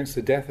experience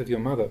the death of your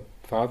mother,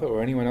 father,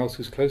 or anyone else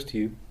who's close to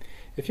you,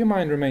 if your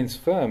mind remains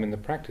firm in the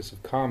practice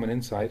of calm and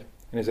insight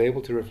and is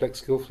able to reflect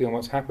skillfully on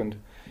what's happened,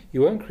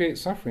 you won't create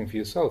suffering for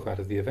yourself out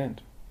of the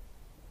event.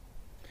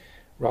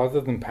 Rather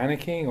than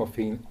panicking or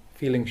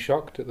feeling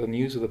shocked at the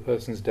news of the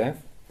person's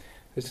death,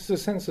 there's just a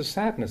sense of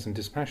sadness and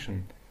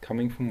dispassion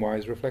coming from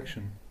wise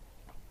reflection.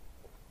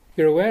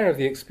 You're aware of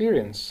the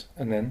experience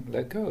and then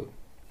let go.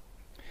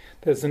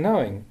 There's the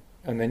knowing,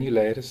 and then you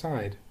lay it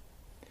aside.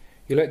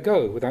 You let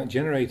go without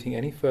generating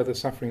any further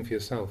suffering for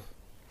yourself.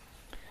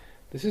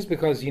 This is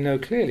because you know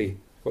clearly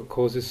what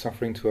causes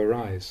suffering to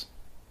arise.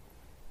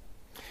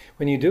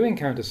 When you do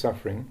encounter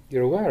suffering,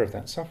 you're aware of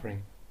that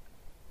suffering.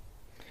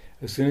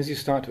 As soon as you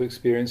start to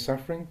experience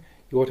suffering,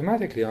 you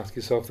automatically ask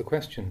yourself the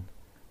question,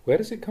 where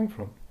does it come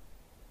from?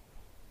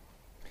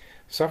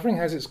 Suffering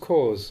has its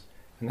cause,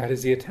 and that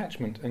is the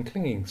attachment and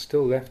clinging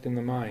still left in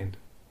the mind.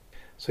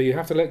 So you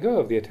have to let go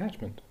of the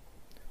attachment.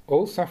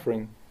 All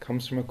suffering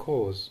comes from a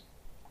cause.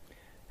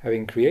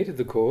 Having created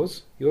the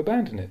cause, you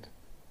abandon it.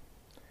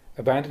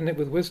 Abandon it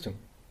with wisdom.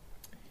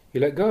 You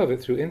let go of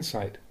it through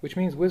insight, which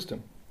means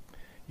wisdom.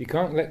 You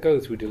can't let go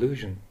through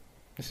delusion.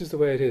 This is the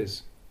way it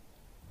is.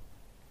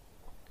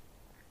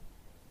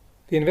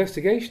 The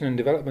investigation and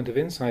development of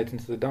insight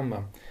into the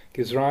Dhamma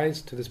gives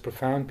rise to this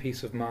profound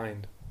peace of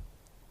mind.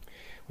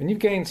 When you've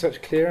gained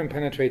such clear and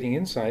penetrating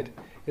insight,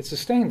 it's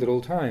sustained at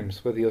all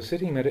times, whether you're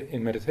sitting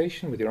in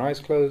meditation with your eyes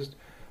closed,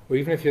 or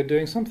even if you're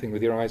doing something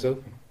with your eyes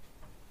open.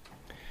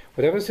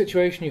 Whatever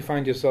situation you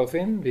find yourself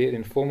in, be it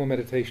in formal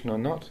meditation or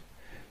not,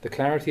 the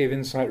clarity of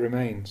insight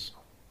remains.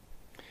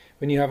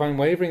 When you have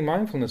unwavering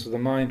mindfulness of the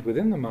mind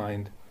within the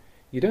mind,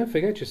 you don't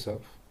forget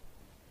yourself.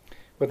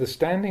 Whether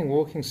standing,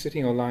 walking,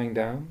 sitting or lying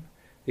down,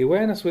 the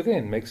awareness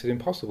within makes it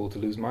impossible to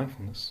lose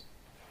mindfulness.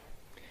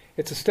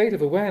 It's a state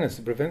of awareness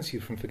that prevents you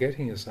from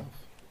forgetting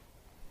yourself.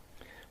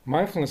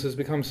 Mindfulness has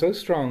become so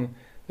strong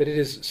that it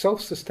is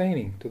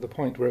self-sustaining to the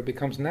point where it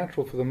becomes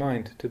natural for the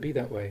mind to be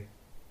that way.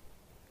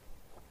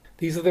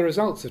 These are the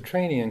results of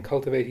training and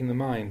cultivating the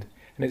mind,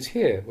 and it's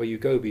here where you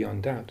go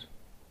beyond doubt.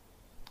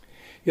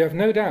 You have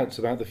no doubts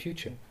about the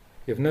future,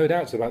 you have no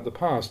doubts about the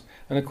past,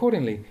 and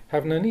accordingly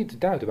have no need to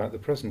doubt about the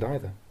present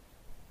either.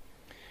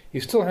 You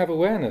still have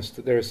awareness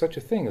that there is such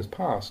a thing as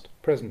past,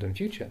 present and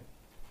future.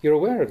 You're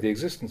aware of the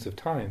existence of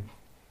time.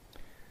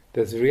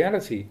 There's the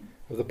reality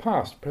of the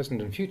past,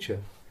 present and future,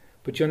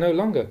 but you're no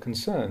longer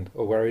concerned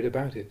or worried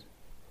about it.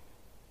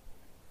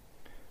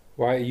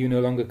 Why are you no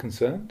longer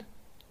concerned?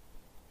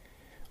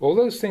 All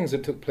those things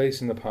that took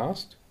place in the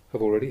past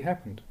have already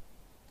happened.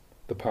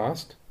 The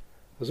past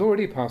has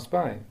already passed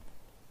by.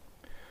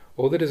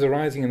 All that is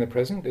arising in the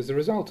present is the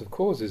result of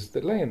causes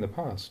that lay in the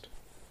past.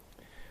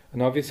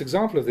 An obvious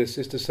example of this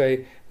is to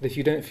say that if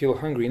you don't feel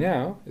hungry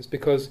now, it's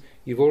because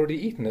you've already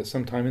eaten at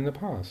some time in the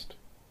past.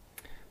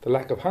 The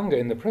lack of hunger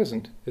in the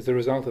present is the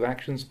result of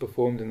actions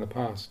performed in the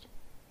past.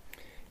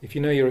 If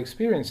you know your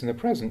experience in the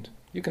present,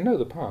 you can know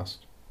the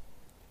past.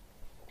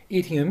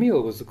 Eating a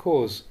meal was the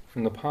cause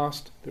from the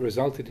past that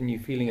resulted in you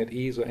feeling at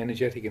ease or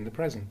energetic in the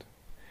present.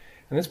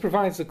 And this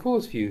provides the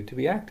cause for you to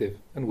be active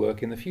and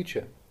work in the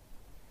future.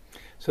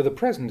 So the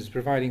present is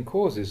providing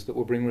causes that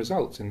will bring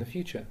results in the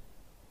future.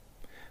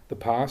 The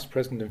past,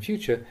 present and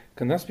future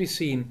can thus be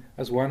seen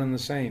as one and the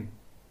same.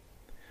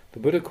 The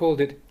Buddha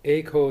called it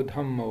Eko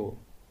Dhammo,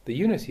 the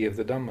unity of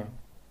the Dhamma.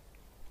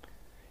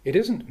 It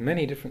isn't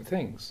many different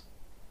things.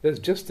 There's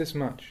just this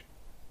much.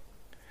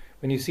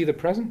 When you see the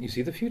present, you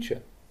see the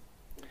future.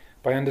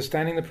 By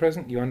understanding the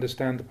present, you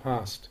understand the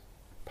past.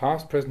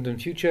 Past, present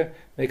and future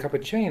make up a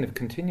chain of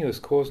continuous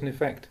cause and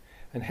effect,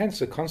 and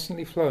hence are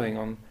constantly flowing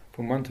on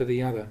from one to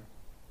the other.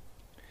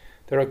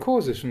 There are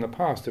causes from the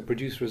past that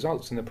produce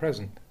results in the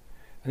present,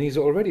 and these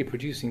are already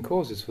producing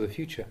causes for the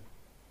future.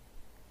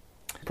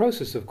 The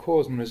process of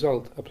cause and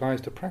result applies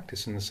to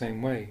practice in the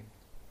same way.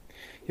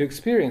 You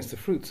experience the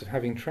fruits of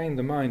having trained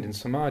the mind in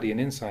samadhi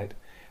and insight,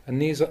 and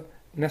these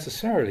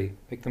necessarily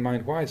make the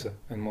mind wiser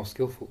and more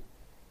skillful.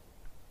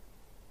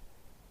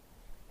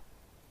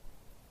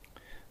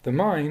 The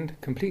mind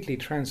completely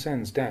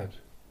transcends doubt.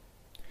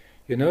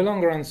 You're no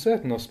longer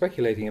uncertain or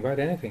speculating about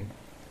anything.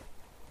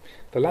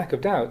 The lack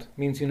of doubt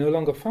means you no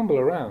longer fumble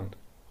around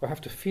or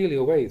have to feel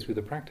your way through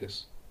the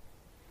practice.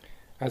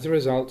 As a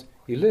result,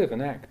 you live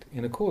and act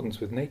in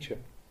accordance with nature.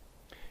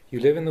 You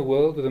live in the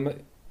world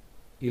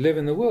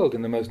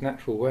in the most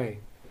natural way.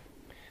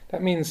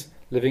 That means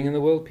living in the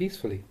world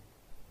peacefully.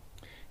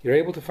 You're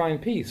able to find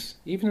peace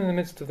even in the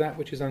midst of that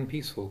which is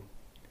unpeaceful.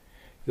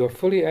 You're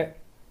fully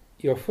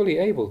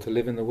able to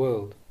live in the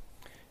world.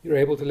 You're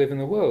able to live in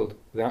the world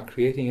without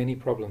creating any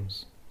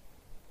problems.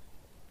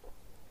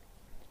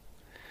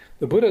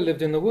 The Buddha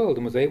lived in the world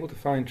and was able to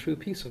find true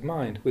peace of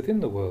mind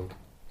within the world.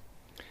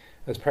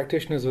 As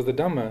practitioners of the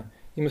Dhamma,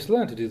 you must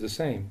learn to do the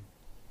same.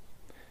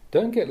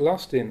 Don't get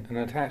lost in and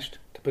attached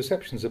to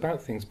perceptions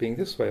about things being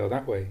this way or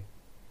that way.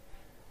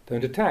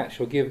 Don't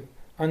attach or give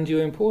undue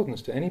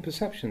importance to any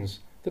perceptions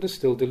that are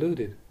still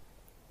deluded.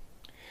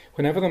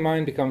 Whenever the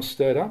mind becomes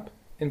stirred up,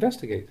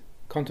 investigate,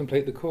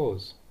 contemplate the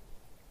cause.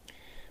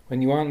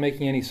 When you aren't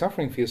making any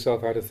suffering for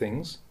yourself out of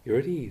things, you're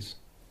at ease.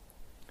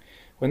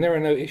 When there are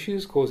no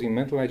issues causing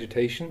mental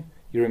agitation,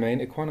 you remain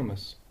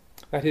equanimous.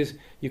 That is,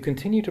 you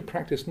continue to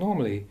practice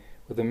normally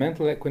with the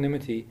mental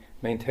equanimity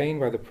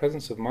maintained by the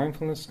presence of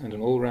mindfulness and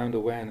an all-round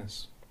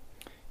awareness.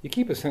 You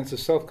keep a sense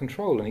of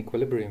self-control and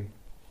equilibrium.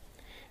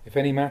 If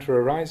any matter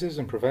arises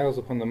and prevails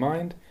upon the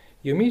mind,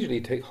 you immediately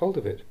take hold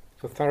of it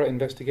for thorough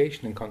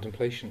investigation and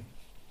contemplation.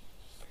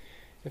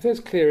 If there's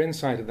clear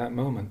insight at that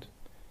moment,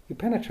 you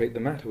penetrate the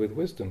matter with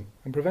wisdom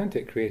and prevent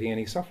it creating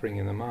any suffering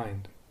in the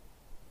mind.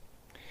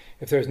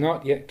 If there is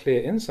not yet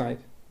clear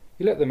insight,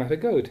 you let the matter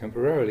go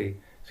temporarily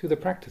through the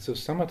practice of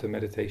samatha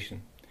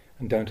meditation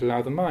and don't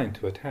allow the mind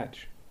to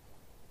attach.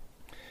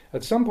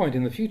 At some point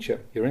in the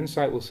future, your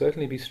insight will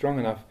certainly be strong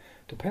enough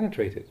to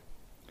penetrate it,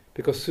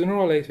 because sooner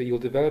or later you'll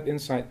develop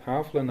insight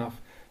powerful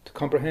enough to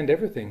comprehend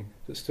everything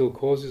that still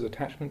causes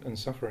attachment and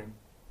suffering.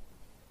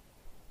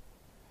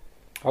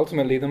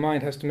 Ultimately, the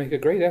mind has to make a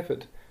great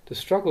effort to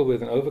struggle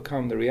with and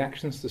overcome the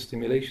reactions to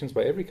stimulations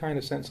by every kind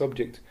of sense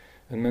object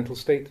and mental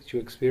state that you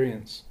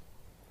experience.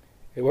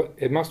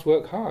 It must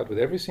work hard with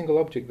every single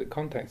object that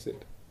contacts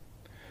it.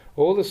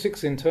 All the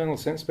 6 internal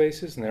sense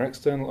bases and their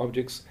external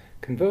objects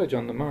converge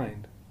on the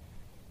mind.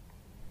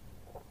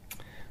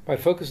 By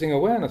focusing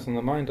awareness on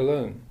the mind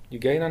alone, you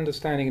gain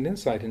understanding and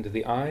insight into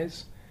the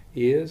eyes,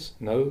 ears,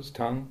 nose,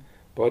 tongue,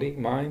 body,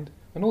 mind,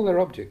 and all their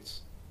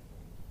objects.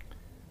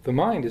 The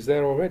mind is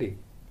there already,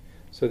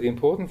 so the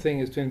important thing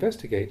is to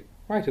investigate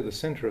right at the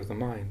center of the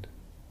mind.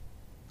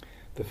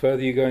 The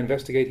further you go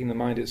investigating the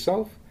mind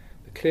itself,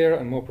 the clearer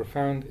and more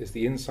profound is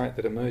the insight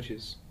that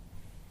emerges.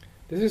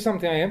 This is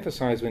something I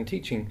emphasize when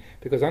teaching,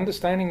 because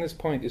understanding this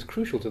point is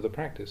crucial to the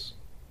practice.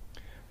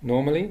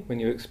 Normally, when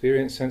you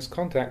experience sense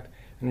contact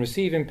and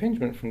receive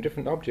impingement from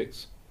different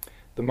objects,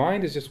 the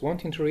mind is just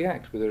wanting to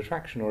react with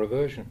attraction or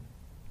aversion.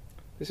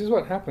 This is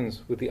what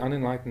happens with the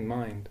unenlightened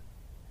mind.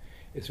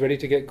 It's ready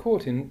to get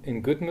caught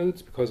in good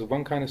moods because of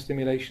one kind of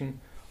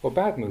stimulation, or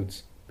bad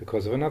moods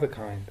because of another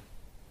kind.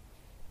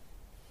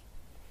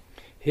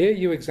 Here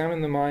you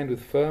examine the mind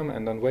with firm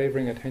and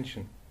unwavering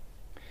attention.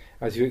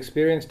 As you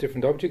experience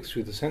different objects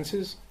through the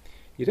senses,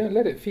 you don't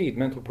let it feed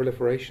mental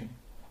proliferation.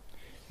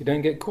 You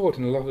don't get caught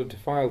in a lot of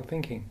defiled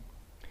thinking.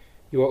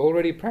 You are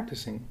already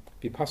practicing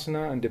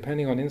vipassana and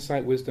depending on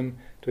insight wisdom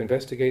to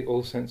investigate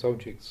all sense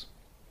objects.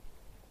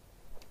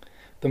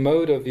 The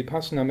mode of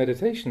vipassana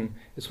meditation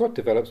is what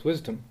develops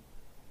wisdom.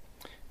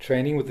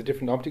 Training with the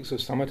different objects of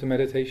samatha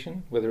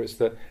meditation, whether it's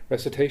the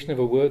recitation of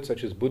a word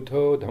such as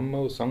Buddho,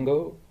 Dhammo,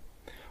 Sangho,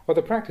 or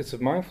the practice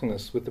of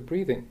mindfulness with the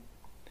breathing,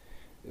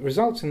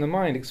 results in the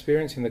mind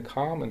experiencing the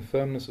calm and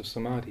firmness of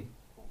samadhi.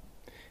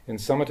 In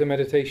samatha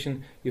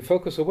meditation, you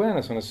focus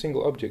awareness on a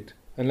single object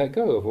and let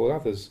go of all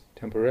others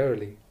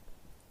temporarily.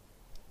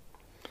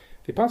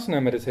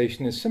 Vipassana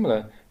meditation is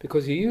similar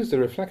because you use the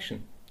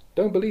reflection,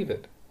 don't believe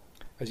it,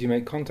 as you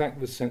make contact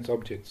with sense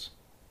objects.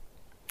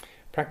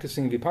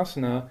 Practicing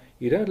vipassana,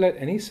 you don't let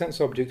any sense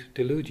object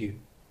delude you.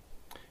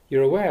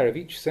 You're aware of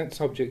each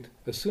sense object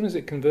as soon as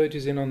it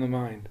converges in on the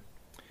mind,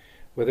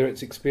 whether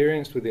it's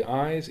experienced with the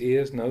eyes,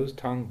 ears, nose,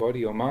 tongue,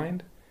 body, or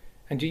mind,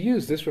 and you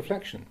use this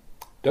reflection,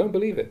 don't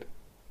believe it,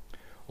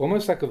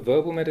 almost like a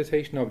verbal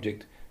meditation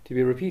object to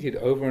be repeated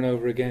over and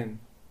over again.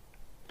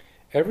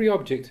 Every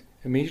object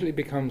immediately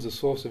becomes a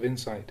source of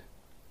insight.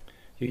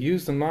 You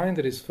use the mind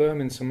that is firm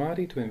in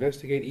samadhi to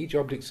investigate each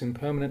object's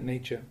impermanent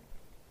nature.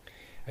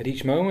 At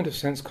each moment of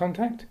sense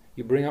contact,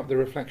 you bring up the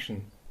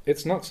reflection,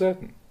 it's not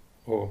certain,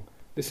 or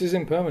this is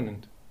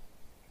impermanent.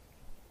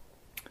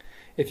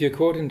 If you're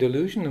caught in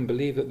delusion and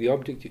believe that the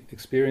object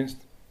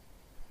experienced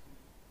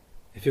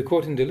If you're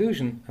caught in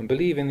delusion and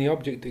believe in the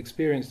object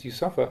experienced, you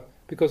suffer,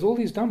 because all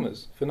these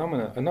dhammas,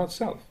 phenomena, are not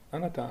self,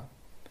 anatta.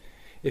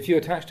 If you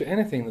attach to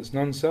anything that's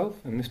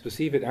non-self and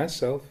misperceive it as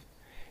self,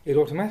 it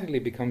automatically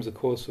becomes a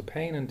cause for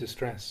pain and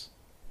distress.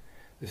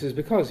 This is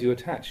because you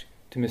attach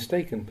to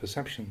mistaken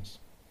perceptions.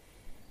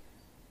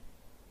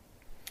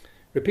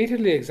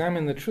 Repeatedly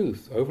examine the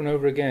truth over and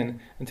over again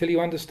until you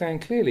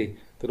understand clearly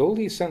that all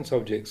these sense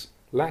objects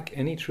lack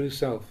any true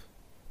self.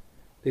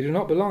 They do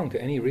not belong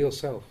to any real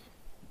self.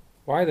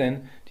 Why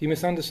then do you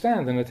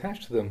misunderstand and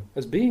attach to them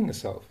as being a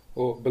self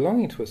or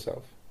belonging to a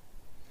self?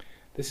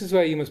 This is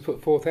where you must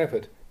put forth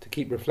effort to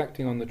keep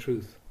reflecting on the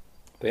truth.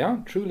 They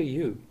aren't truly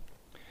you.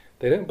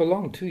 They don't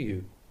belong to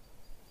you.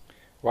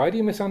 Why do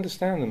you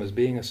misunderstand them as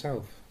being a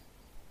self?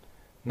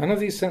 None of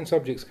these sense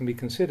objects can be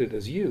considered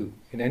as you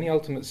in any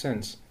ultimate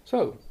sense.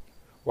 So,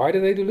 why do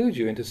they delude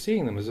you into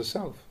seeing them as a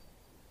self?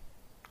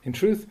 In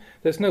truth,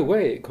 there's no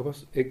way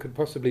it could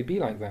possibly be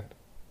like that.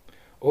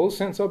 All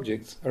sense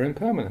objects are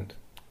impermanent.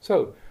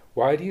 So,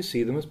 why do you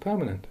see them as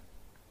permanent?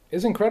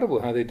 It's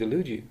incredible how they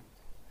delude you.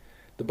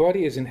 The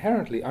body is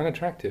inherently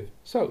unattractive.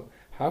 So,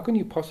 how can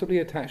you possibly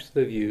attach to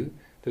the view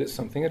that it's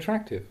something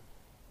attractive?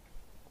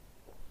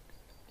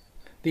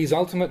 These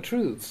ultimate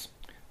truths,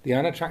 the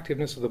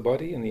unattractiveness of the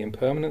body and the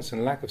impermanence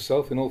and lack of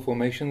self in all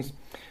formations,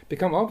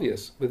 become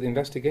obvious with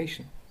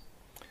investigation.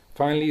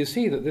 Finally, you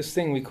see that this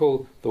thing we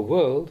call the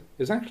world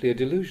is actually a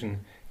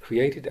delusion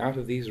created out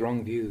of these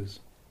wrong views.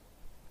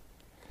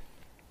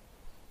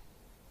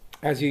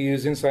 As you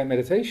use insight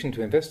meditation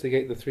to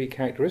investigate the 3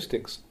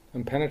 characteristics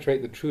and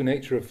penetrate the true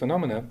nature of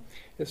phenomena,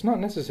 it's not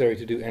necessary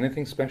to do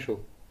anything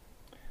special.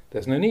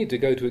 There's no need to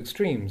go to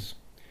extremes.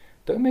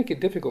 Don't make it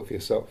difficult for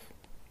yourself.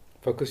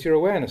 Focus your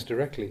awareness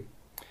directly,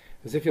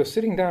 as if you're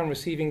sitting down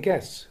receiving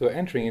guests who are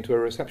entering into a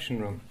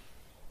reception room.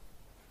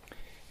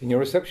 In your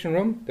reception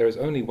room, there is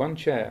only one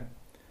chair.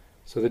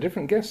 So the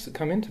different guests that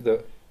come into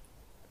the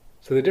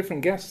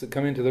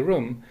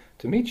room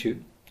to meet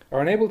you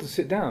are unable to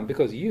sit down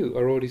because you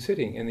are already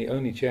sitting in the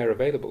only chair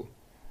available.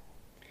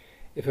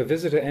 If a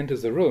visitor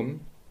enters the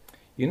room,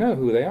 you know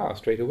who they are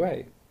straight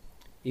away.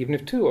 Even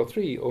if 2 or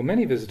 3 or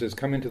many visitors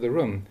come into the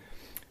room,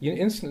 you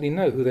instantly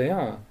know who they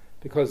are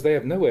because they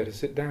have nowhere to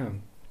sit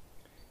down.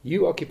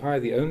 You occupy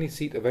the only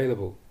seat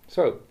available,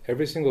 so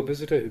every single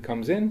visitor who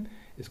comes in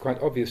is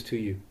quite obvious to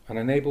you and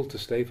unable to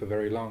stay for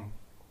very long.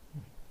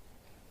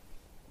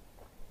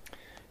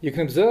 You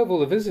can observe all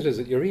the visitors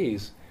at your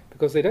ease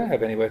because they don't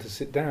have anywhere to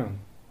sit down.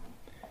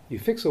 You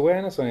fix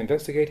awareness on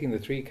investigating the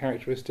 3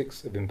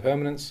 characteristics of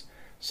impermanence,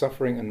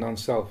 suffering and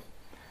non-self,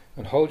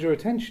 and hold your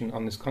attention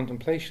on this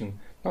contemplation,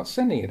 not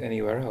sending it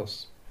anywhere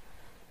else.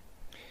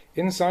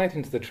 Insight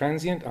into the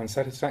transient,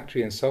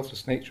 unsatisfactory and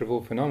selfless nature of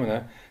all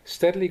phenomena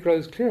steadily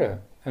grows clearer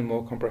and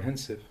more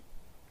comprehensive.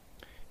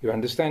 Your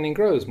understanding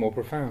grows more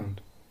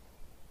profound.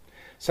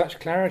 Such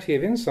clarity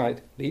of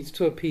insight leads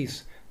to a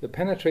peace that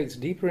penetrates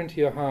deeper into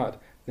your heart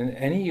than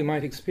any you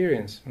might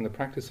experience from the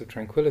practice of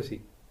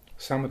tranquility,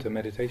 samatha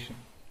meditation.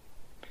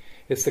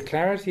 It's the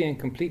clarity and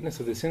completeness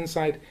of this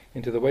insight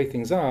into the way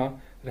things are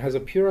that has a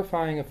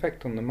purifying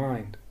effect on the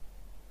mind.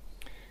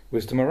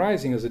 Wisdom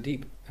arising as a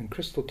deep and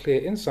crystal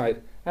clear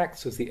insight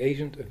acts as the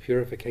agent of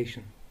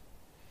purification.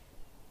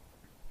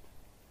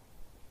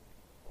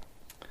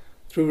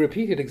 Through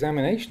repeated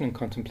examination and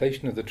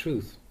contemplation of the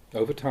truth,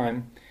 over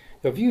time,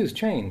 your views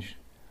change,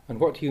 and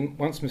what you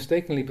once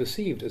mistakenly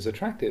perceived as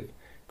attractive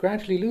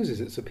gradually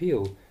loses its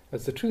appeal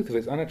as the truth of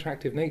its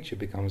unattractive nature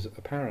becomes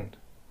apparent.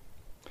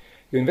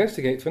 You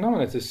investigate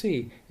phenomena to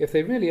see if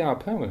they really are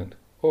permanent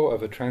or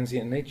of a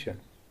transient nature.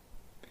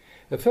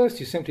 At first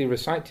you simply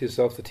recite to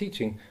yourself the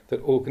teaching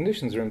that all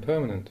conditions are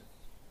impermanent,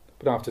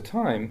 but after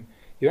time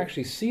you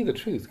actually see the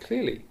truth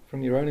clearly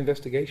from your own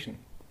investigation.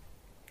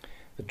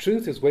 The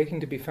truth is waiting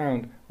to be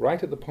found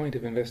right at the point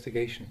of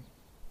investigation.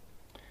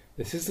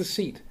 This is the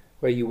seat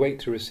where you wait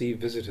to receive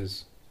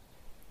visitors.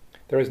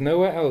 There is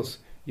nowhere else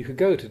you could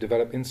go to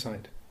develop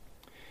insight.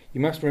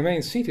 You must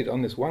remain seated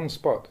on this one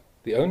spot,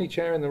 the only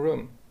chair in the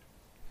room.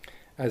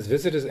 As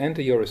visitors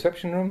enter your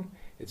reception room,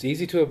 it's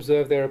easy to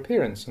observe their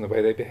appearance and the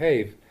way they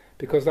behave,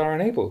 because they are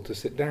unable to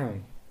sit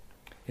down.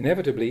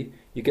 Inevitably,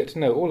 you get to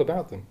know all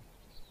about them.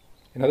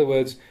 In other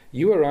words,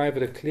 you arrive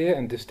at a clear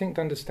and distinct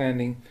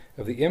understanding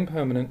of the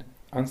impermanent,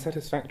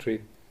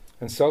 unsatisfactory,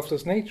 and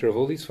selfless nature of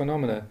all these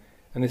phenomena,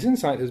 and this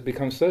insight has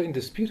become so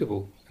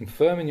indisputable and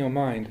firm in your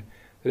mind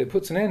that it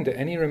puts an end to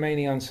any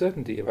remaining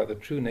uncertainty about the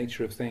true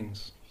nature of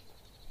things.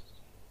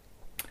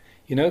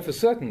 You know for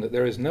certain that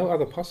there is no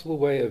other possible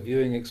way of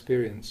viewing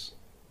experience.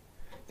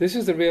 This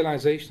is the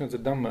realization of the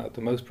Dhamma at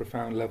the most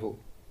profound level.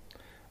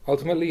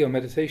 Ultimately, your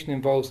meditation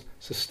involves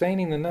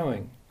sustaining the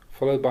knowing,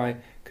 followed by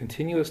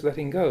continuous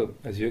letting go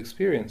as you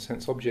experience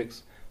sense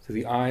objects through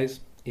the eyes,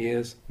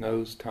 ears,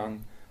 nose,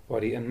 tongue,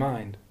 body and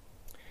mind.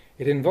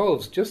 It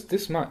involves just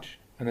this much,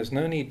 and there's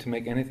no need to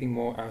make anything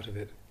more out of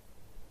it.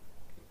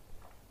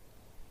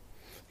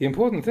 The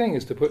important thing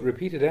is to put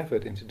repeated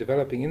effort into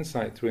developing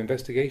insight through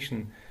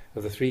investigation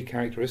of the 3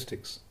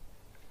 characteristics.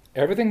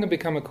 Everything can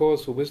become a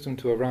cause for wisdom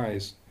to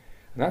arise,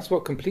 and that's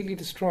what completely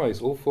destroys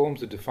all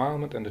forms of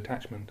defilement and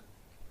attachment.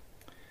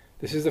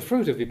 This is the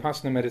fruit of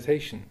vipassana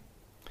meditation.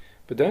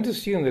 But don't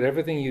assume that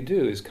everything you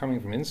do is coming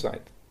from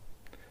insight.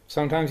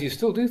 Sometimes you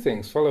still do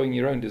things following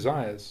your own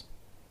desires.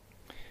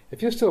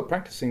 If you're still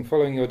practicing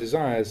following your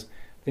desires,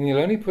 then you'll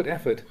only put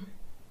effort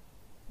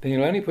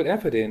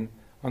in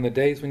on the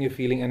days when you're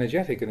feeling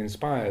energetic and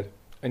inspired,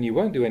 and you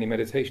won't do any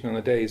meditation on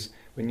the days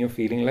when you're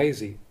feeling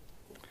lazy.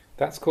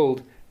 That's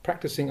called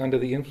practicing under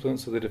the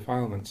influence of the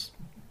defilements.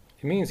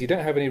 It means you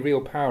don't have any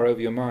real power over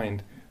your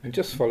mind and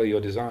just follow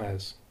your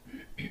desires.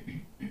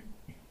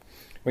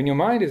 When your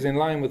mind is in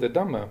line with the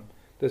Dhamma,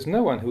 there's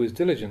no one who is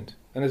diligent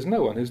and there's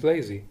no one who's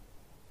lazy.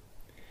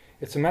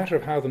 It's a matter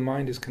of how the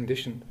mind is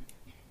conditioned.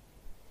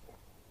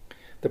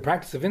 The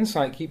practice of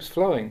insight keeps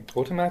flowing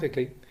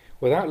automatically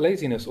without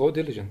laziness or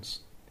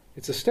diligence.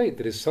 It's a state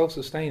that is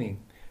self-sustaining,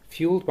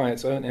 fueled by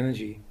its own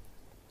energy.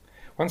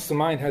 Once the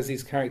mind has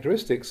these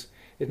characteristics,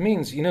 it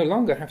means you no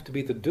longer have to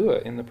be the doer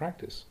in the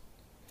practice.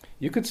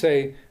 You could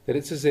say that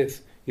it's as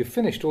if you've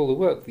finished all the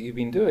work that you've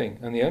been doing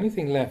and the only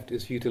thing left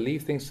is for you to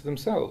leave things to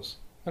themselves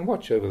and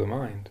watch over the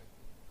mind.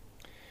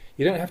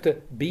 You don't have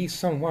to be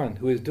someone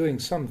who is doing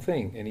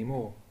something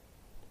anymore.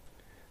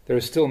 There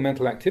is still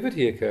mental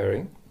activity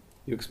occurring.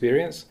 You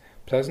experience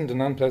pleasant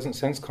and unpleasant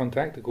sense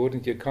contact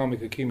according to your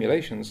karmic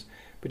accumulations,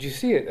 but you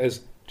see it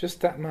as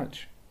just that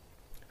much,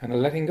 and a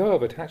letting go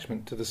of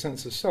attachment to the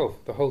sense of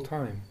self the whole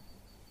time.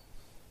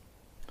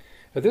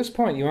 At this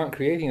point you aren't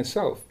creating a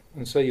self,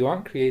 and so you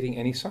aren't creating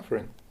any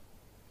suffering.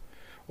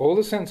 All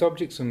the sense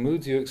objects and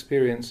moods you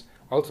experience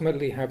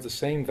ultimately have the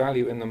same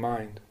value in the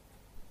mind.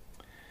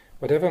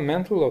 Whatever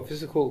mental or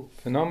physical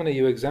phenomena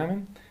you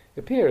examine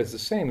appear as the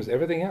same as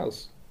everything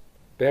else,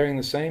 bearing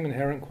the same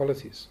inherent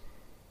qualities.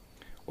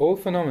 All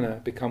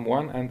phenomena become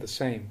one and the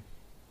same.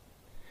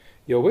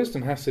 Your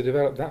wisdom has to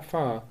develop that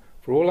far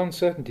for all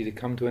uncertainty to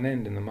come to an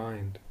end in the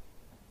mind.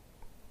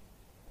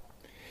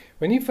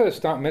 When you first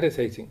start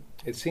meditating,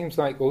 it seems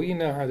like all you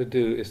know how to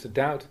do is to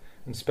doubt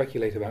and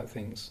speculate about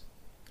things.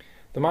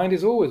 The mind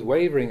is always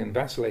wavering and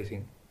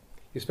vacillating.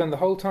 You spend the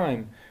whole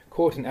time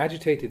caught in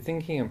agitated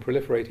thinking and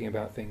proliferating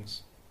about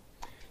things.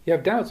 You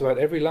have doubts about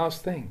every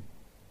last thing.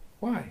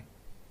 Why?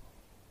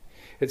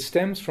 It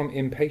stems from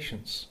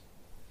impatience.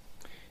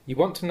 You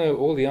want to know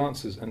all the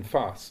answers and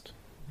fast.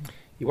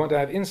 You want to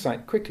have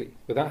insight quickly,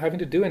 without having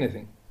to do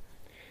anything.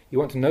 You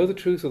want to know the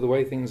truth of the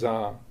way things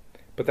are,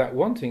 but that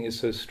wanting is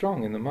so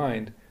strong in the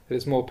mind that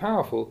it's more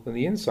powerful than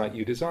the insight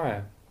you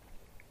desire.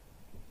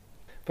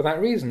 For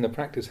that reason, the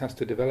practice has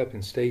to develop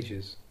in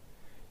stages.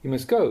 You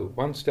must go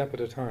one step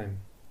at a time.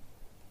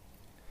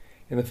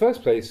 In the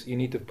first place, you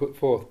need to put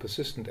forth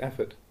persistent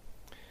effort.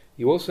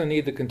 You also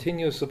need the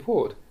continuous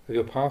support of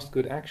your past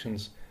good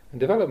actions and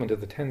development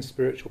of the 10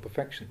 spiritual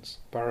perfections,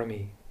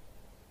 parami.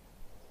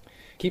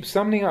 Keep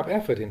summoning up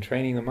effort in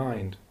training the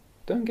mind.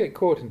 Don't get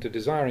caught into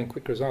desiring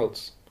quick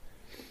results.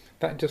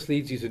 That just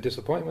leads you to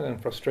disappointment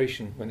and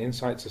frustration when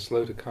insights are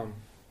slow to come.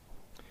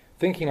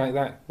 Thinking like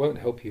that won't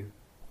help you.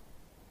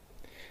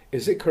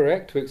 Is it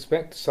correct to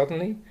expect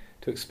suddenly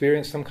to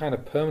experience some kind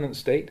of permanent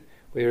state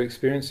where you're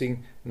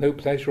experiencing no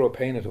pleasure or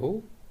pain at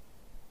all?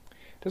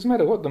 It doesn't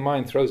matter what the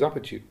mind throws up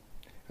at you.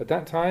 At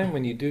that time,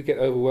 when you do get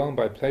overwhelmed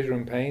by pleasure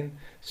and pain,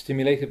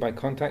 stimulated by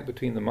contact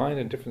between the mind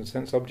and different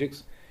sense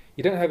objects,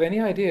 you don't have any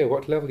idea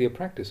what level your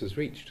practice has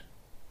reached.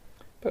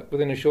 But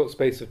within a short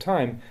space of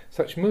time,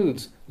 such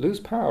moods lose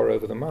power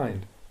over the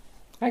mind.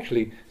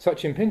 Actually,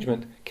 such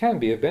impingement can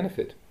be of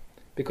benefit,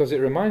 because it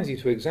reminds you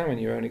to examine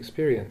your own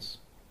experience.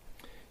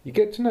 You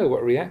get to know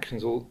what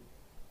reactions all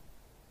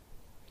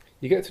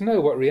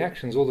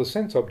the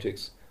sense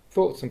objects,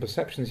 thoughts and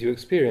perceptions you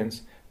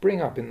experience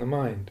bring up in the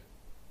mind.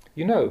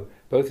 You know,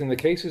 both in the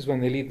cases when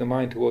they lead the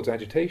mind towards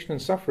agitation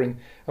and suffering,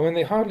 and when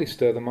they hardly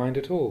stir the mind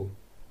at all.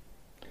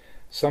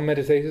 Some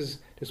meditators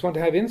just want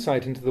to have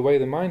insight into the way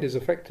the mind is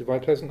affected by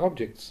pleasant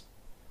objects.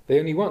 They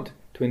only want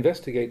to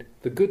investigate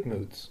the good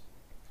moods.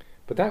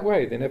 But that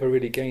way they never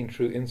really gain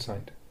true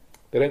insight.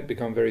 They don't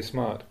become very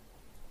smart.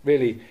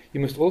 Really, you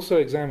must also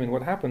examine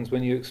what happens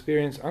when you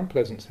experience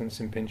unpleasant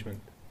sense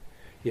impingement.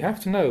 You have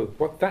to know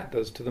what that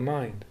does to the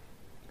mind.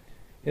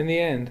 In the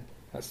end,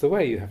 that's the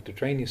way you have to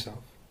train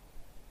yourself.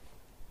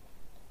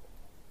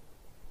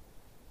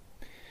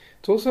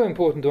 It's also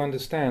important to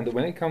understand that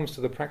when it comes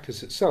to the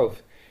practice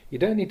itself, you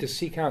don't need to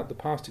seek out the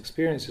past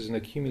experiences and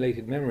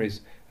accumulated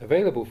memories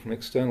available from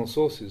external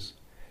sources,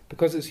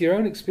 because it's your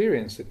own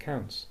experience that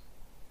counts.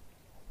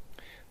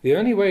 The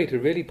only way to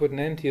really put an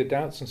end to your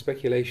doubts and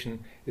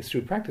speculation is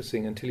through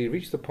practicing until you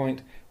reach the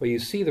point where you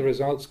see the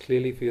results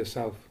clearly for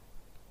yourself.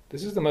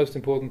 This is the most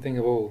important thing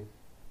of all.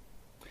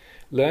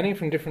 Learning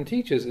from different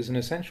teachers is an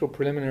essential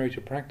preliminary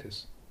to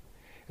practice.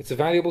 It's a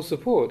valuable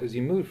support as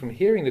you move from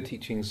hearing the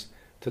teachings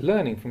to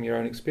learning from your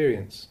own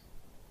experience.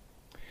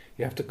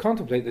 You have to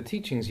contemplate the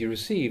teachings you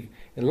receive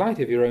in light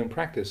of your own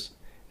practice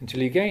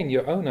until you gain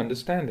your own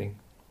understanding.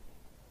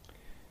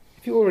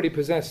 If you already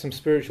possess some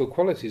spiritual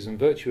qualities and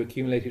virtue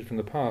accumulated from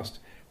the past,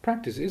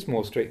 practice is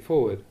more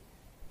straightforward.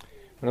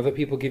 When other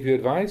people give you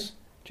advice,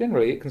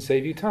 generally it can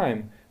save you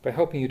time by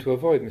helping you to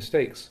avoid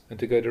mistakes and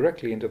to go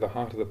directly into the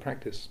heart of the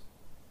practice.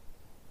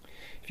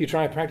 If you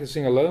try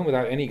practicing alone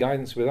without any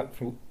guidance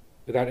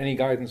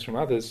from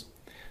others,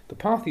 the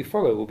path you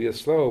follow will be a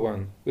slower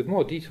one, with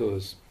more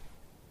detours.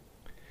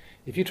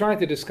 If you try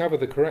to discover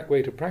the correct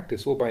way to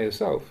practice all by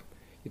yourself,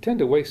 you tend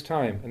to waste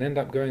time and end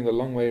up going the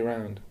long way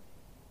round.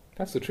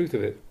 That's the truth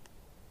of it.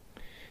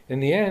 In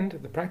the end,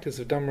 the practice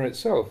of Dhamma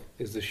itself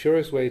is the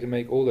surest way to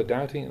make all the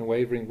doubting and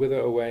wavering wither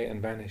away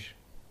and vanish.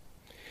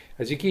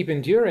 As you keep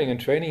enduring and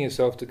training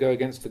yourself to go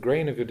against the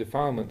grain of your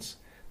defilements,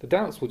 the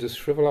doubts will just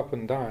shrivel up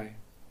and die.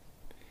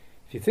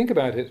 If you think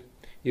about it,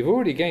 you've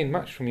already gained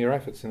much from your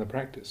efforts in the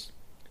practice.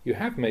 You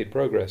have made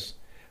progress,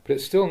 but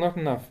it's still not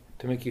enough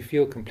to make you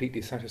feel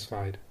completely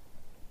satisfied.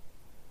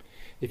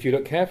 If you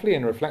look carefully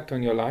and reflect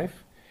on your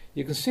life,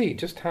 you can see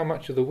just how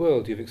much of the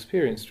world you've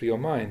experienced through your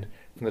mind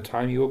from the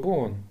time you were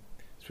born,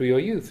 through your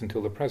youth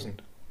until the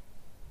present.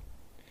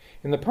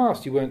 In the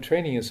past you weren't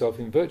training yourself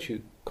in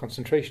virtue,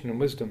 concentration and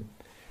wisdom,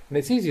 and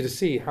it's easy to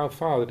see how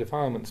far the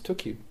defilements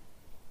took you.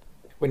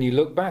 When you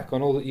look back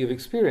on all that you've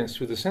experienced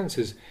through the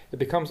senses, it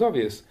becomes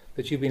obvious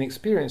that you've been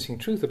experiencing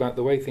truth about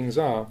the way things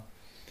are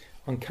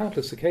on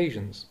countless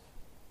occasions.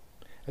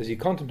 As you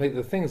contemplate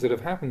the things that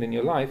have happened in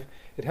your life,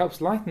 it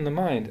helps lighten the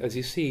mind as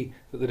you see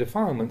that the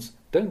defilements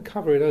don't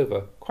cover it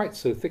over quite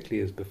so thickly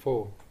as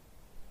before.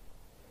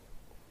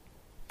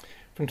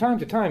 From time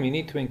to time you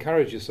need to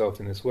encourage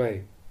yourself in this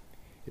way.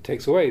 It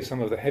takes away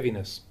some of the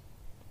heaviness.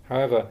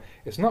 However,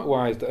 it's not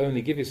wise to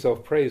only give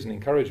yourself praise and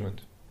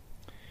encouragement.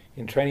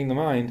 In training the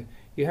mind,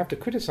 you have to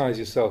criticize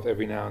yourself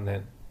every now and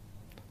then.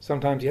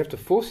 Sometimes you have to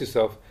force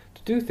yourself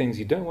to do things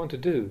you don't want to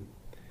do,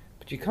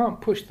 but you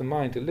can't push the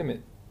mind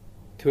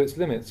to its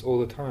limits all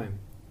the time.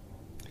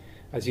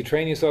 As you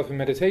train yourself in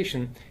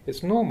meditation,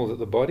 it's normal that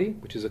the body,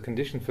 which is a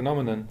conditioned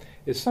phenomenon,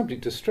 is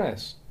subject to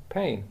stress,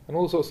 pain, and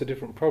all sorts of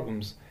different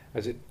problems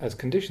as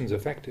conditions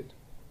affect it.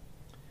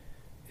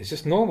 It's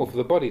just normal for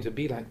the body to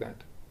be like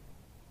that.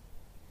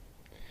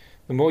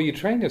 The more you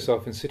train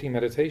yourself in sitting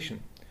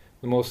meditation,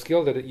 the more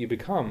skilled at it you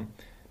become,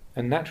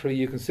 and naturally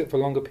you can sit for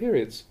longer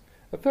periods.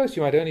 At first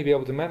you might only be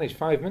able to manage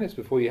 5 minutes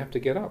before you have to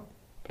get up,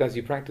 but as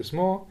you practice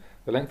more,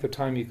 the length of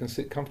time you can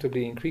sit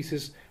comfortably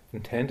increases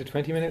from 10 to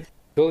 20 minutes.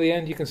 Till the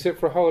end you can sit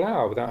for a whole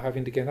hour without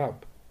having to get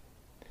up.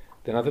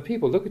 Then other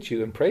people look at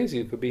you and praise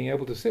you for being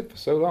able to sit for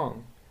so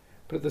long,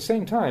 but at the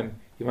same time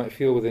you might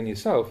feel within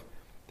yourself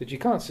that you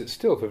can't sit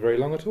still for very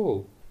long at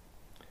all.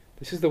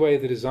 This is the way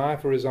the desire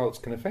for results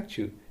can affect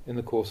you in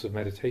the course of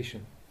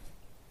meditation.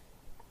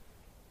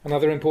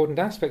 Another important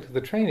aspect of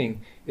the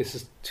training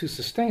is to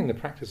sustain the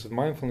practice of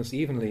mindfulness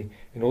evenly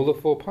in all the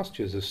 4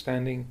 postures of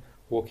standing,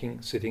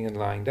 walking, sitting and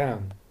lying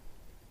down.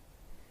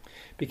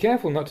 Be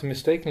careful not to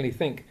mistakenly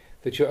think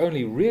that you're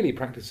only really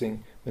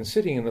practicing when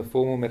sitting in the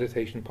formal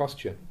meditation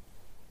posture.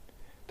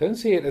 Don't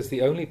see it as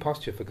the only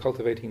posture for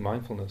cultivating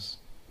mindfulness.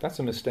 That's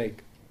a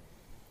mistake.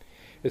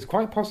 It's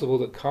quite possible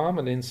that calm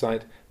and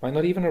insight might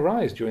not even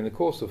arise during the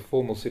course of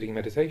formal sitting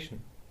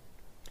meditation.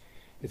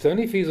 It's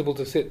only feasible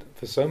to sit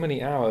for so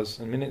many hours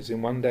and minutes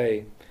in one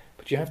day,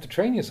 but you have to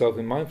train yourself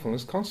in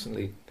mindfulness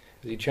constantly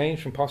as you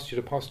change from posture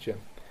to posture,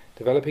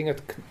 developing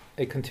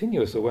a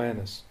continuous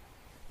awareness.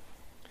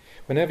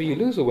 Whenever you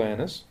lose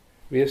awareness,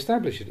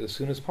 re-establish it as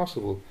soon as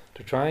possible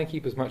to try and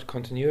keep as much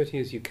continuity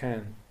as you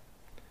can.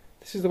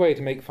 This is the way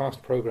to make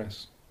fast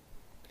progress.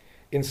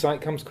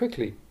 Insight comes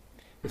quickly.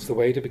 It's the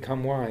way to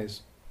become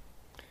wise.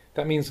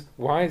 That means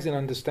wise in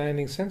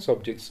understanding sense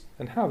objects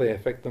and how they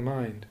affect the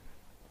mind.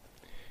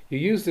 You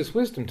use this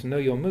wisdom to know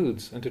your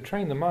moods and to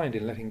train the mind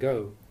in letting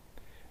go.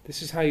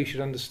 This is how you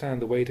should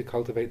understand the way to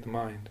cultivate the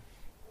mind.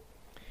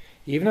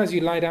 Even as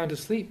you lie down to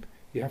sleep,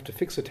 you have to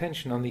fix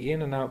attention on the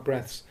in and out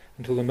breaths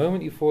until the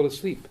moment you fall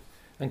asleep,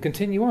 and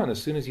continue on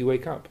as soon as you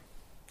wake up.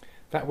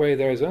 That way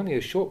there is only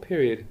a short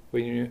period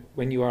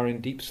when you are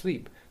in deep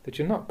sleep that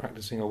you're not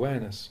practicing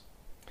awareness.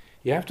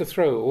 You have to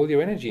throw all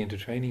your energy into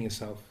training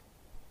yourself.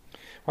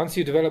 Once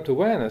you've developed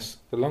awareness,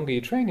 the longer you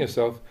train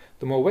yourself,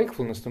 the more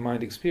wakefulness the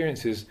mind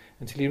experiences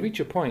until you reach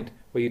a point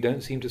where you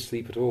don't seem to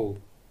sleep at all.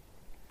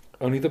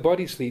 Only the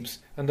body sleeps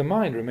and the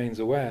mind remains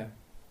aware.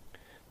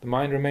 The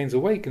mind remains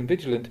awake and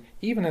vigilant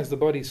even as the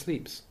body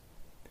sleeps.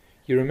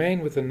 You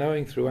remain with the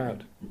knowing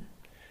throughout.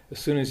 As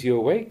soon as you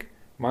awake,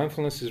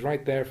 mindfulness is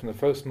right there from the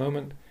first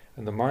moment,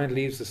 and the mind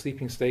leaves the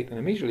sleeping state and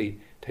immediately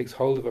takes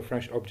hold of a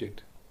fresh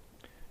object.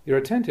 You're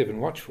attentive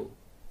and watchful.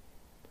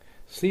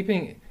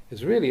 Sleeping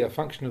is really a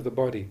function of the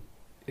body.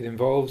 It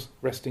involves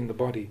resting the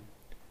body.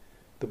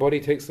 The body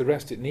takes the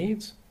rest it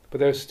needs, but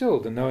there is still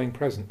the knowing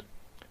present,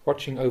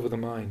 watching over the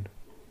mind.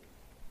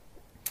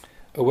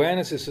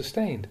 Awareness is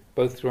sustained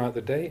both throughout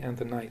the day and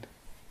the night.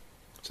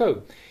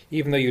 So,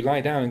 even though you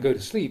lie down and go to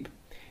sleep,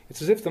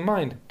 it's as if the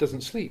mind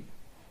doesn't sleep.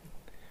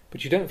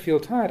 But you don't feel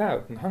tired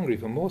out and hungry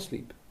for more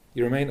sleep.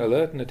 You remain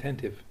alert and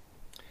attentive.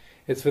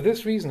 It's for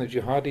this reason that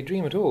you hardly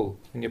dream at all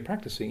when you're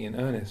practicing in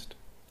earnest.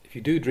 If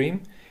you do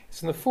dream,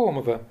 it's in the form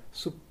of a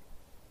supinna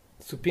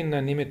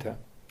nimitta,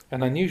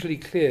 an unusually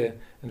clear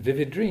and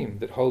vivid dream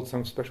that holds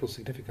some special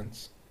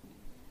significance.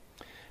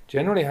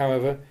 Generally,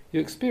 however,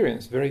 you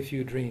experience very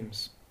few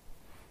dreams.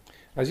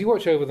 As you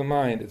watch over the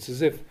mind, it's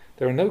as if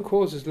there are no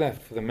causes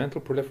left for the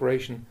mental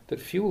proliferation that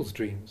fuels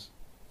dreams.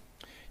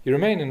 You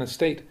remain in a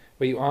state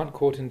where you aren't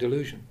caught in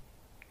delusion.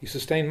 You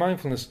sustain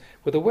mindfulness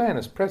with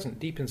awareness present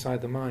deep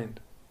inside the mind.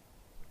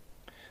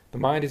 The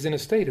mind is in a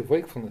state of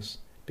wakefulness,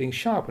 being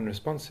sharp and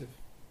responsive.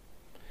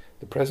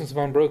 The presence of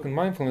unbroken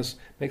mindfulness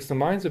makes the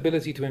mind's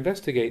ability to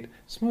investigate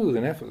smooth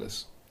and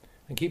effortless,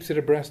 and keeps it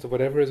abreast of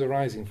whatever is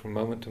arising from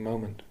moment to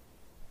moment.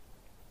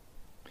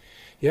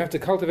 You have to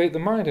cultivate the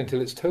mind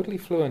until it's totally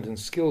fluent and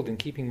skilled in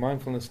keeping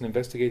mindfulness and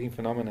investigating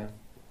phenomena.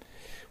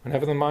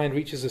 Whenever the mind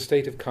reaches a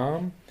state of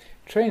calm,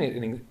 train it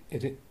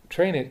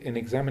in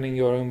examining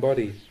your own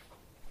body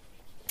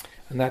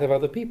and that of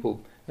other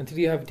people until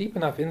you have deep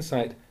enough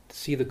insight to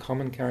see the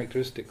common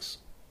characteristics.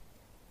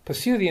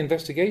 Pursue the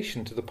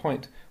investigation to the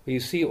point where you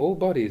see all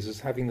bodies as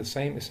having the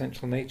same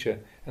essential nature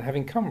and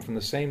having come from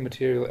the same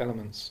material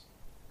elements.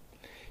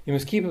 You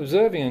must keep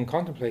observing and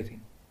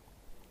contemplating.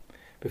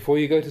 Before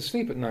you go to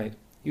sleep at night,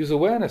 use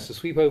awareness to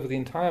sweep over the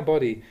entire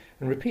body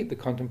and repeat the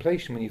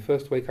contemplation when you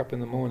first wake up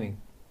in the morning.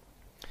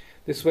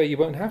 This way you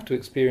won't have to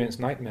experience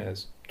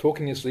nightmares,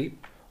 talk in your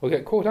sleep, or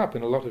get caught up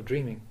in a lot of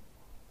dreaming.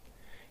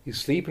 You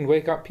sleep and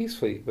wake up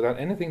peacefully without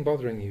anything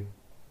bothering you.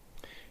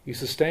 You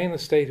sustain the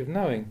state of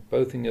knowing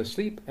both in your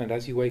sleep and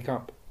as you wake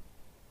up.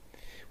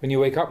 When you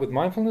wake up with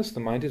mindfulness, the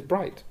mind is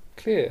bright,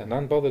 clear and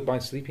unbothered by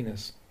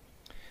sleepiness.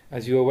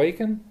 As you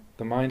awaken,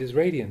 the mind is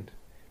radiant,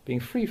 being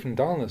free from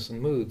dullness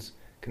and moods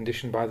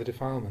conditioned by the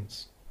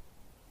defilements.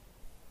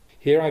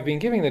 Here I've been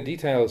giving the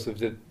details of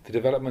the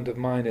development of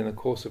mind in the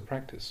course of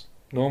practice.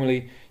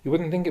 Normally, you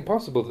wouldn't think it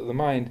possible that the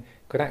mind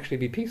could actually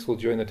be peaceful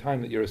during the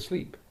time that you're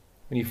asleep,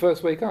 when you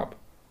first wake up,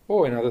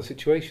 or in other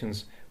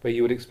situations where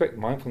you would expect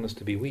mindfulness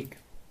to be weak.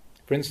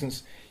 For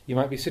instance, you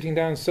might be sitting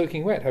down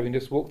soaking wet, having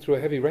just walked through a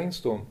heavy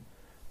rainstorm,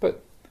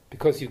 but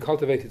because you've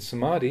cultivated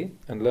samadhi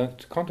and learnt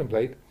to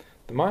contemplate,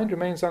 The mind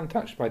remains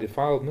untouched by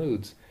defiled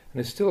moods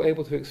and is still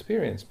able to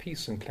experience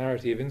peace and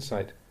clarity of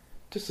insight,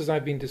 just as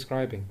I've been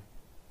describing.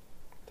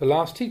 The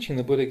last teaching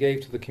the Buddha gave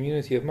to the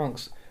community of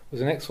monks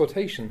was an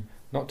exhortation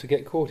not to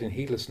get caught in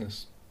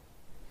heedlessness.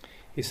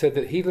 He said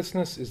that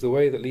heedlessness is the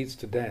way that leads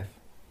to death.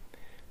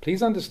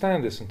 Please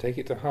understand this and take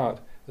it to heart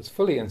as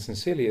fully and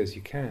sincerely as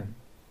you can.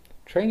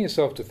 Train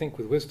yourself to think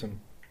with wisdom.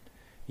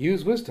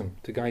 Use wisdom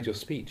to guide your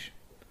speech.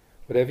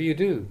 Whatever you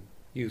do,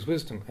 use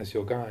wisdom as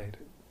your guide.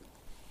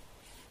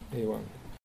 Here you are.